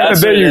 There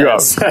you go.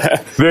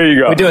 There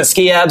you go. We doing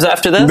ski abs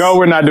after this? No,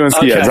 we're not doing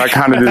ski abs. I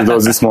kind of did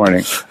those this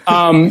morning.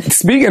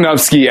 Speaking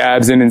of ski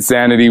abs and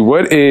insanity,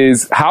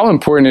 how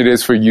important it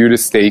is for you to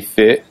stay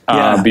fit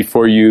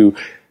before you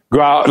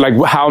go out? Like,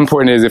 how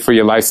important is it for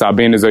your lifestyle,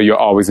 being as though you're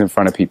always in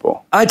front of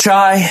people? I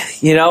try.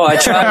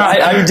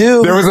 I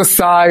do. There was a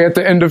sigh at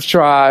the end of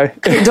try.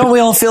 Don't we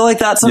all feel like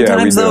that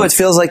sometimes, though? do. It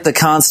feels like the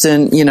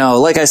constant,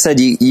 like I said,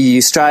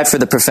 you strive for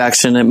the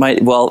perfection. It might,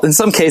 in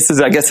some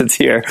cases, I guess it's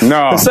here.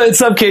 No. So in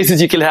some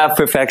cases, you can have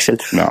perfection.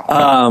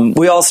 No.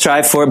 We all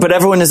strive for it, but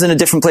everyone is in a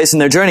different place in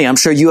their journey. I'm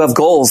sure you have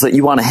goals that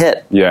you want to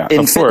hit. Yeah,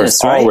 in of fitness,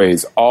 course.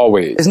 right?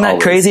 Always. Isn't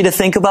that crazy to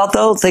think about,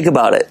 though? Think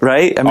about it,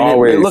 right? I mean,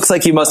 it looks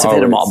like you must have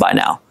hit them all by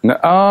now.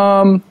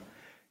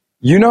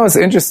 It's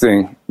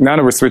interesting. Now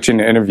that we're switching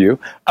the interview.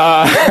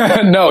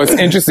 No, it's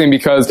interesting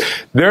because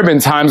there have been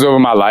times over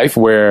my life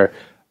where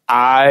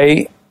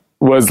I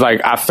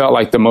felt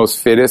like the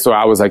most fittest, or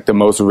I was like the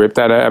most ripped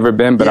that I've ever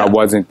been, but I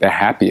wasn't the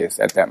happiest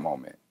at that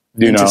moment.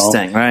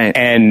 Interesting, right.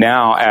 And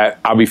now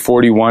I'll be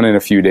 41 in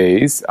a few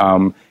days.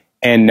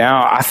 And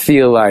now I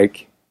feel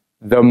like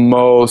the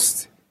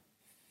most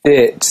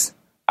fit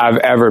I've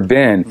ever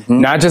been.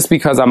 Mm-hmm. Not just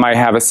because I might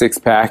have a six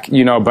pack,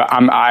 but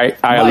I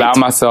allow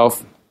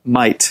myself.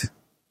 Might.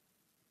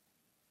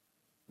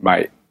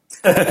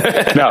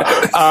 No,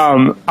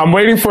 I'm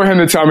waiting for him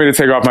to tell me to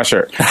take off my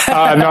shirt. No,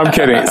 I'm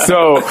kidding.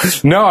 So,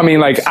 no, I mean,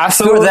 like,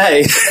 So are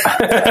they. Is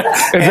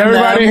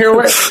everybody here?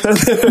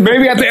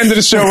 Maybe at the end of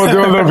the show, we'll do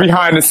a little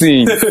behind the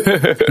scenes with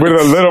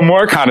a little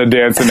more kind of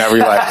dancing that we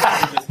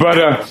like. But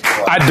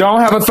I don't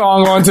have a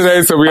thong on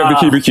today, so we have to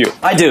keep it cute.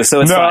 I do,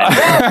 so it's fine.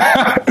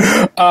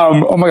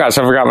 Oh my gosh,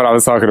 I forgot what I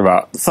was talking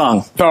about.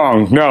 Thong,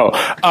 no.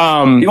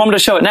 You want me to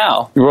show it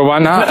now? Well, why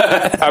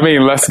not? I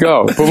mean, let's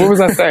go. But what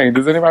was I saying?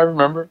 Does anybody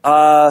remember?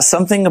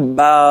 Something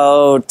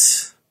about...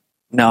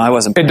 No, I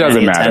wasn't paying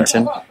any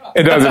attention.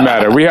 It doesn't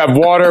matter. We have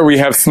water. We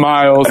have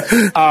smiles.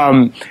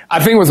 I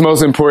think what's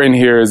most important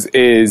here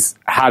is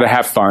how to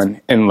have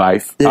fun in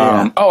life.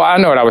 Yeah. I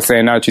know what I was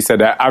saying now that you said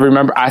that. I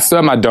remember I still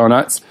have my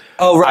donuts.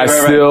 Oh, right.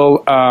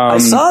 I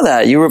saw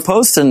that. You were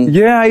posting.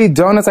 Yeah, I eat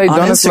donuts. I ate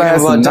donuts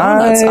last night.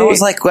 Donuts. I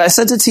was like, I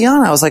said to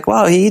Tiana, I was like,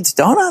 wow, he eats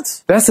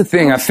donuts. That's the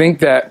thing. I think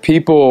that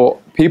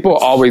people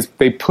always,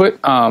 they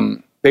put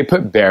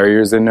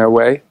barriers in their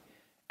way.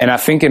 And I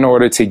think in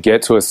order to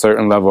get to a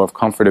certain level of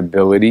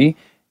comfortability,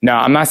 now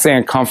I'm not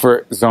saying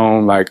comfort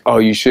zone like, oh,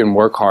 you shouldn't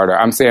work harder.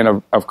 I'm saying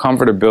of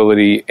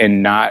comfortability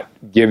and not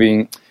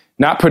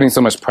putting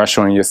so much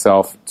pressure on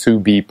yourself to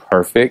be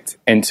perfect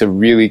and to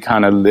really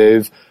kind of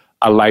live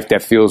a life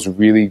that feels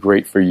really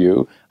great for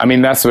you. I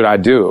mean, that's what I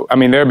do. I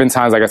mean, there have been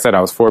times, like I said, I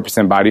was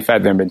 4% body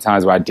fat. There have been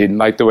times where I didn't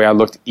like the way I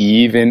looked,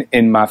 even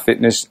in my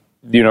fitness,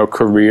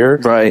 career.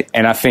 Right.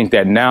 And I think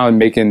that now in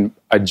making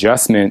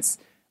adjustments,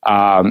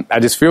 I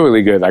just feel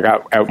really good. Like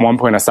at one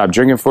point I stopped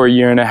drinking for a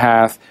year and a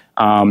half.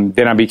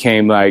 Then I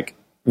became like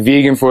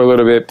vegan for a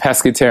little bit,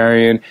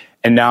 pescatarian,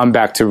 and now I'm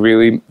back to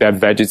really that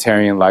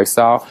vegetarian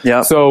lifestyle.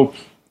 Yeah. So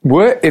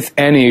what, if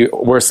any,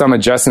 were some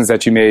adjustments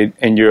that you made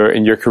in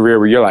your career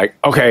where you're like,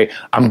 okay,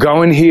 I'm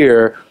going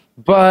here,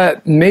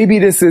 but maybe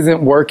this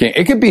isn't working?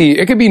 It could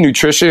be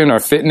nutrition or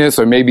fitness,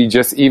 or maybe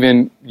just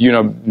even,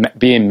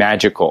 being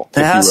magical.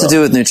 It has to do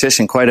with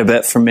nutrition quite a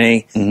bit for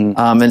me,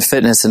 and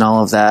fitness and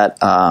all of that.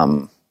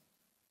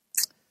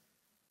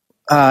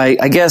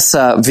 I guess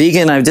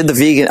vegan. I've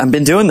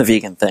been doing the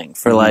vegan thing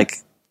for like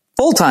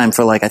full time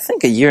for like I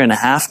think a year and a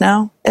half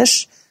now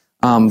ish.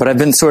 But I've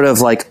been sort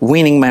of like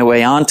weaning my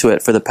way onto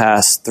it for the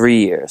past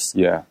 3 years.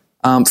 Yeah.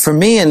 For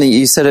me, and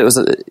you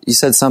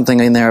said something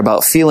in there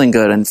about feeling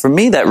good, and for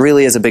me, that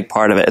really is a big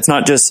part of it. It's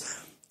not just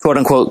quote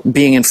unquote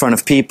being in front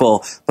of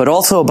people, but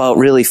also about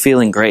really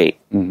feeling great.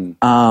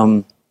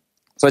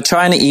 So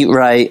trying to eat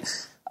right,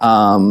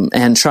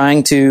 and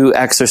trying to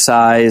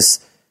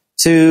exercise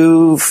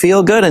to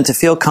feel good and to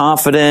feel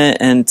confident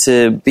and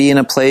to be in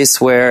a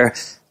place where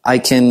I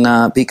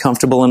can be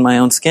comfortable in my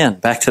own skin.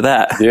 Back to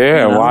that.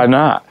 Yeah, why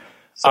not?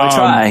 So I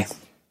try.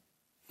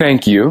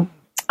 Thank you.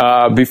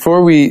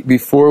 Before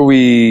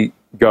we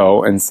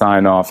go and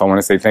sign off, I want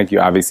to say thank you,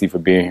 obviously, for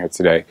being here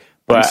today.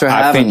 Thanks But for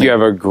I having think me. you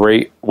have a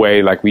great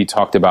way, like we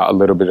talked about a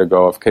little bit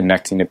ago, of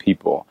connecting to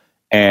people.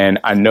 And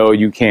I know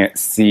you can't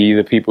see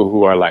the people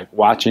who are like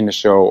watching the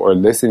show or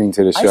listening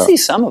to the show. I see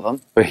some of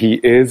them. But he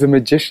is a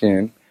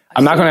magician.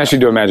 I'm not going to actually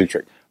do a magic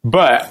trick,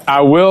 but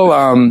I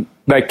will.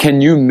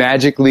 Can you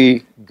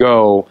magically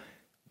go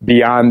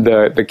beyond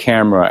the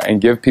camera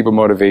and give people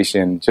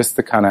motivation just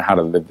to kind of how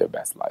to live their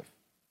best life?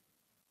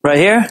 Right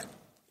here?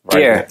 Right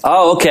here.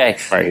 Oh, okay.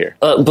 Right here.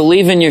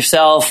 Believe in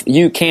yourself.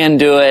 You can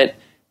do it.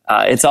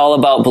 It's all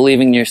about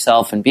believing in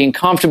yourself and being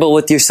comfortable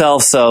with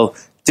yourself. So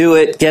do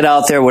it. Get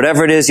out there.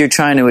 Whatever it is you're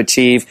trying to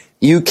achieve,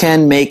 you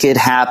can make it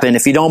happen.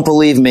 If you don't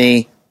believe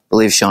me,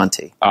 believe Shaun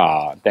T.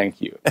 Thank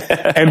you.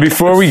 And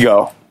before we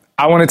go,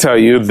 I want to tell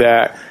you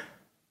that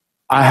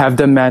I have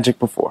done magic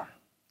before.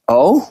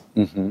 Oh?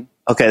 Mm-hmm.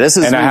 Okay, this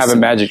is... And I have a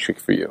magic trick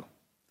for you.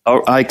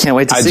 Oh, I can't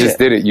wait to see it. I just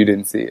did it. You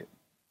didn't see it.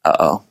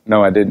 Uh-oh.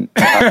 No, I didn't.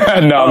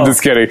 No, I'm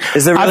just kidding.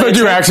 Is there I really thought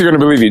you were a trick? actually going to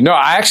believe me. No,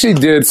 I actually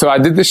did. So I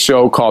did this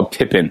show called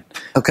Pippin.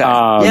 Okay.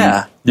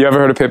 Yeah. You ever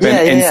heard of Pippin?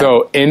 Yeah, yeah, and yeah.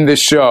 so in the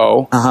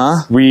show,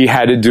 we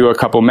had to do a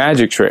couple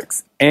magic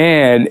tricks.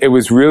 And it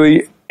was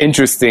really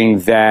interesting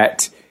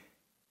that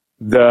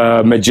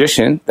the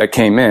magician that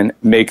came in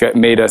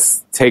made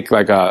us take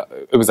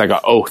it was like an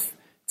oath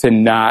to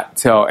not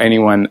tell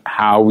anyone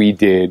how we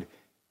did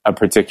a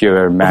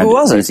particular magic. Who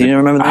was it? Do you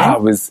remember the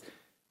name?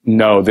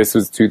 No, this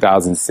was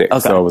 2006, Okay.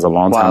 so it was a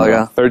long time While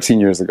ago. ago. 13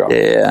 years ago.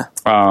 Yeah.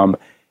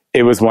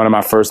 It was one of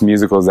my first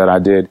musicals that I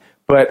did.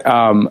 But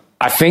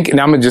I think,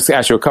 and I'm going to just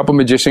ask you a couple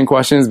magician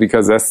questions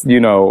because that's, that's I'm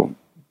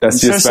your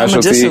sure some specialty.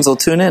 magicians will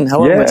tune in.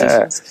 Hello,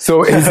 magicians.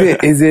 So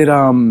is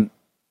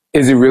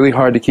it really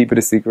hard to keep it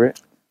a secret?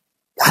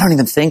 I don't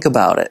even think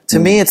about it. To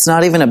me, it's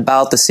not even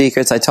about the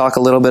secrets. I talk a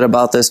little bit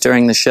about this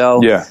during the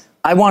show. Yeah.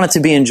 I want it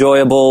to be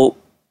enjoyable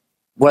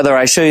whether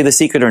I show you the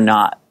secret or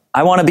not.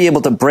 I want to be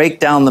able to break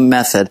down the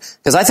method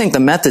because I think the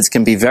methods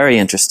can be very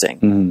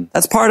interesting.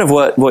 That's part of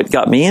what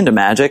got me into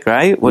magic,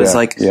 right? Was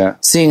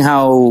seeing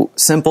how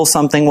simple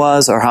something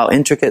was or how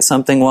intricate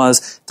something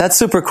was. That's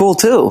super cool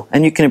too.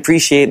 And you can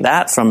appreciate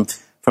that from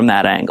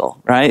that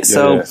angle, right?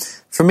 So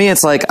for me,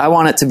 it's like I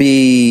want it to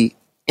be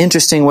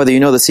interesting whether you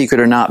know the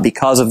secret or not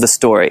because of the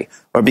story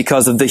or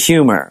because of the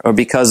humor or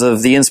because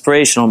of the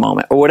inspirational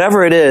moment or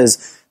whatever it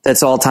is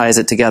that's all ties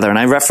it together. And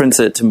I reference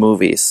it to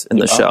movies in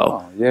the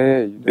show. Yeah,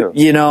 you do.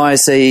 You know, I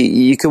say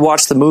you could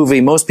watch the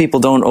movie. Most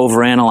people don't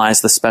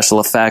overanalyze the special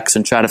effects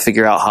and try to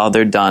figure out how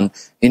they're done.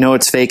 You know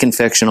it's fake and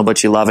fictional,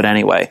 but you love it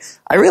anyway.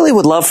 I really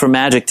would love for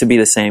magic to be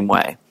the same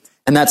way.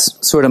 And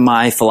that's sort of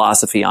my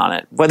philosophy on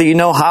it. Whether you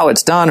know how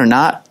it's done or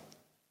not,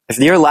 if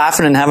you're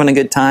laughing and having a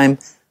good time,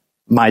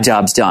 my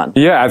job's done.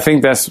 Yeah, I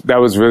think that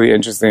was really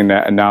interesting,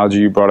 that analogy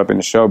you brought up in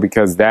the show,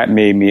 because that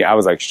made me, I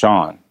was like,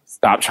 Shaun,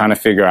 stop trying to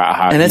figure out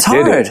how And it's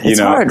did hard. it. It's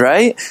hard,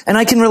 right? And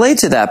I can relate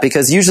to that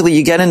because usually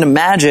you get into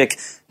magic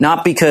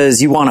not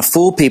because you want to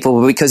fool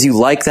people, but because you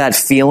like that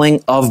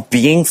feeling of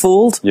being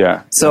fooled.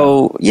 Yeah.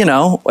 So, you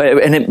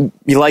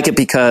like it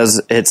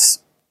because it's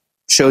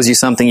shows you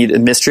something, a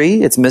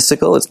mystery. It's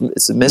mystical.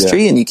 It's a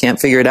mystery and you can't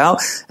figure it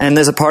out. And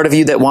there's a part of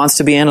you that wants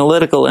to be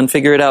analytical and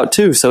figure it out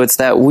too. So it's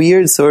that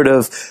weird sort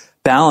of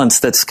balance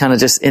that's kind of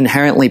just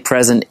inherently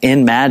present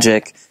in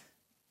magic.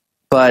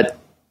 But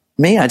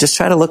me, I just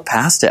try to look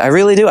past it. I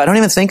really do. I don't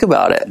even think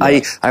about it.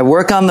 Yeah. I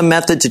work on the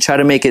method to try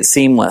to make it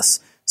seamless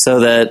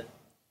so that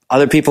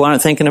other people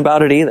aren't thinking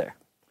about it either.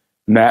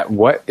 Matt,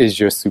 what is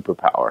your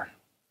superpower?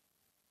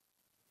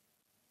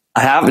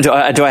 Do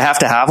I have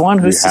to have one?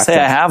 Who's to say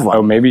I have one?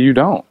 Oh, maybe you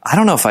don't. I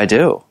don't know if I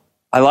do.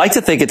 I like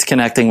to think it's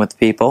connecting with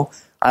people.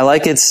 I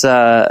like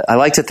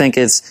to think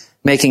it's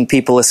making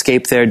people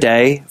escape their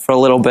day for a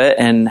little bit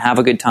and have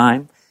a good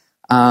time.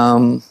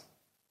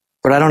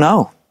 But I don't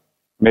know.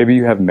 Maybe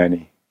you have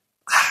many.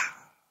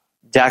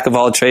 Jack of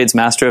all trades,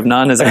 master of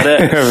none. Is that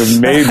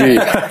it? Maybe.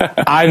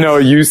 I know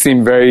you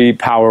seemed very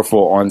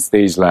powerful on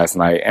stage last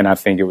night, and I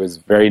think it was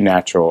very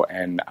natural,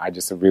 and I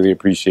just really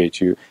appreciate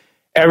you.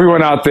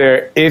 Everyone out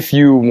there, if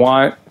you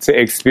want to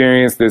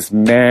experience this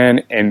man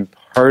in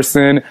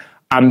person,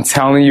 I'm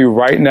telling you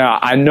right now,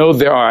 I know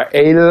there are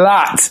a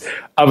lot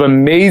of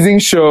amazing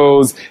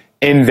shows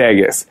in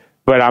Vegas.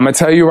 But I'm going to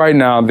tell you right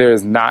now, there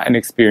is not an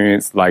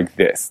experience like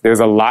this.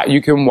 There's a lot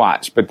you can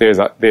watch, but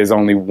there's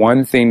only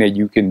one thing that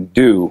you can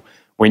do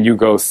when you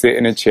go sit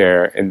in a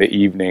chair in the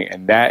evening,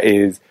 and that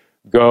is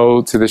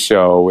go to the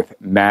show with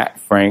Matt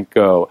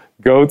Franco.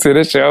 Go to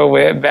the show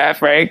with Matt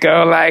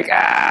Franco.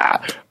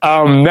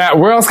 Matt,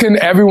 where else can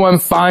everyone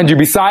find you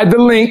beside the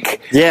link?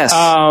 Yes.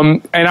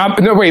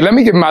 Let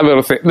me give my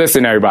little thing.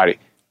 Listen, everybody.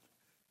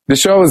 The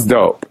show is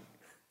dope.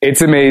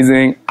 It's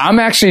amazing.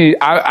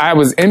 I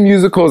was in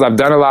musicals. I've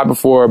done a lot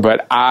before,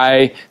 but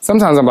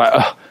sometimes I'm like,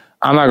 ugh,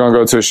 I'm not going to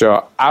go to a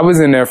show. I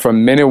was in there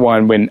from minute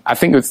one when I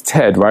think it was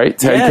Ted, right?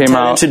 Ted came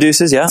out.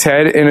 Introduces, yeah.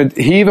 Ted,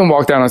 he even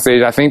walked down on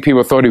stage. I think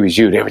people thought it was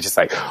you. They were just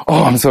like,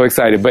 oh, I'm so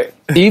excited. But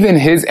even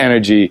his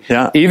energy,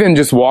 even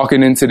just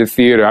walking into the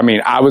theater, I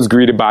mean, I was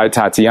greeted by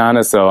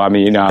Tatiana. So, I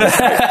mean,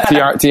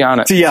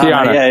 Tiana.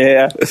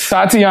 Yeah.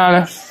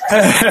 Tatiana.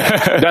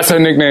 That's her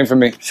nickname for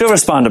me. She'll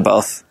respond to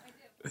both.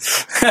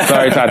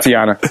 Sorry,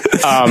 Tatiana.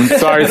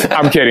 Sorry,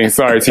 I'm kidding.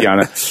 Sorry,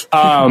 Tiana.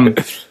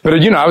 But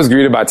I was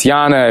greeted by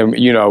Tiana,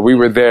 and we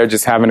were there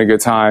just having a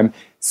good time.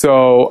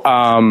 So,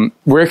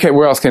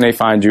 where else can they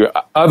find you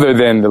other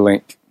than the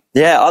link?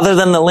 Yeah, other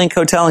than the Link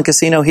Hotel and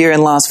Casino here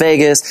in Las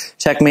Vegas,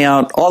 check me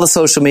out. All the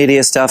social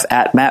media stuff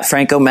at Matt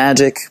Franco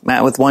Magic.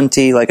 Matt with one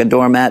T, like a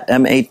doormat,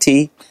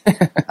 M-A-T.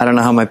 I don't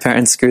know how my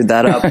parents screwed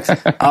that up.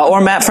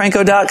 Or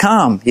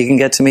mattfranco.com. You can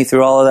get to me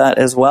through all of that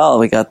as well.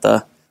 We got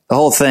the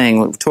whole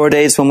thing. Tour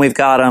dates when we've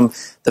got them,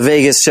 the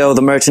Vegas show,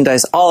 the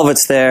merchandise, all of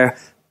it's there.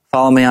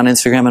 Follow me on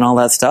Instagram and all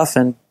that stuff,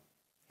 and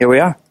here we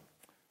are.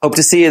 Hope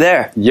to see you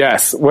there.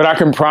 Yes. What I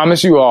can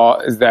promise you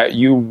all is that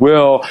you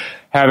will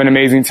have an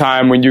amazing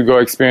time when you go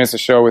experience a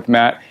show with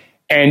Matt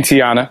and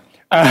Tiana.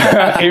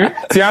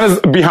 Tiana's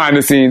behind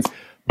the scenes.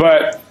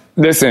 But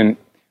listen,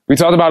 we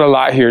talked about a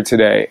lot here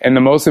today, and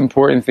the most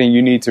important thing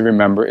you need to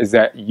remember is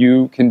that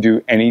you can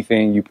do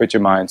anything you put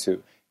your mind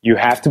to. You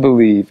have to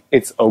believe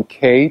it's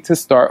okay to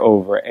start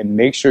over and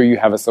make sure you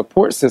have a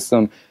support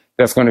system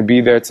that's going to be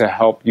there to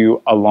help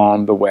you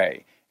along the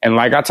way. And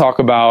like I talk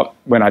about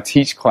when I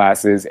teach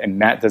classes, and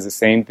Matt does the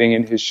same thing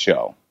in his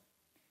show,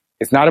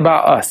 it's not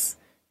about us.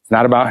 It's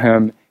not about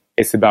him.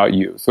 It's about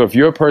you. So if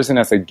you're a person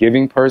that's a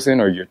giving person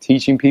or you're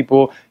teaching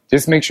people,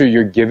 just make sure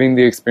you're giving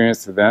the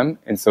experience to them,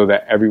 and so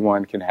that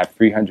everyone can have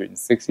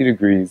 360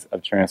 degrees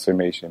of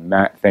transformation.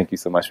 Matt, thank you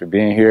so much for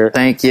being here.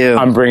 Thank you.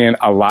 I'm bringing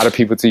a lot of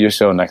people to your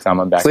show next time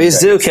I'm back. Please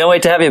do. Can't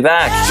wait to have you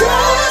back.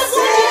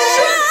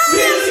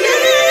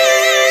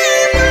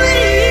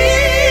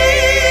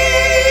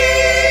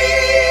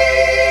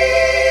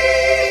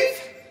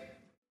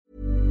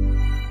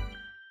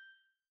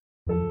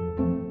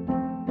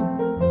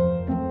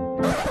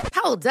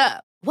 Hold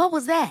up. What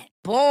was that?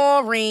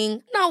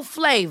 Boring. No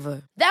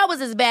flavor. That was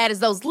as bad as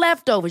those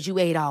leftovers you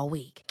ate all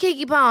week.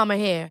 Keke Palmer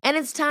here, and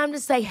it's time to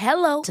say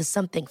hello to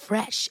something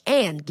fresh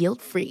and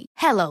guilt-free.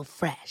 Hello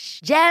Fresh.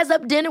 Jazz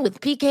up dinner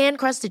with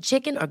pecan-crusted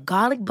chicken or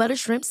garlic butter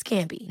shrimp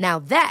scampi. Now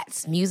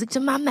that's music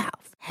to my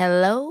mouth.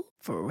 Hello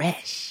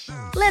Fresh.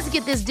 Let's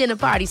get this dinner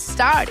party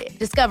started.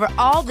 Discover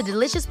all the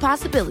delicious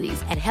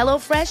possibilities at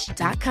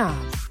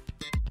hellofresh.com.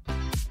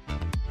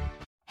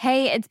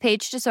 Hey, it's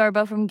Paige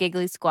DeSorbo from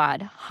Giggly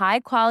Squad.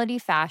 High quality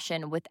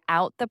fashion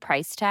without the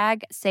price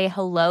tag. Say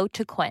hello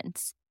to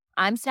Quince.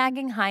 I'm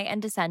snagging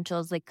high-end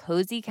essentials like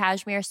cozy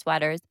cashmere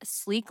sweaters,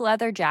 sleek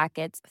leather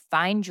jackets,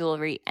 fine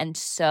jewelry, and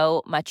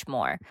so much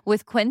more.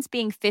 With Quince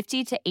being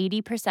 50 to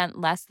 80%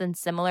 less than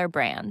similar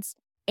brands.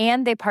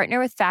 And they partner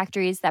with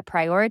factories that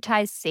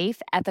prioritize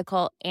safe,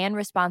 ethical, and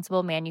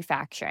responsible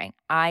manufacturing.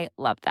 I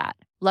love that.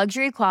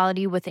 Luxury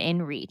quality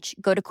within reach.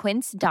 Go to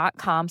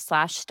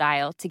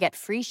quince.com/style to get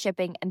free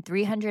shipping and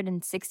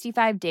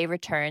 365-day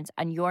returns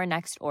on your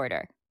next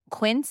order.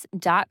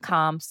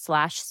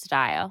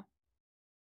 Quince.com/style.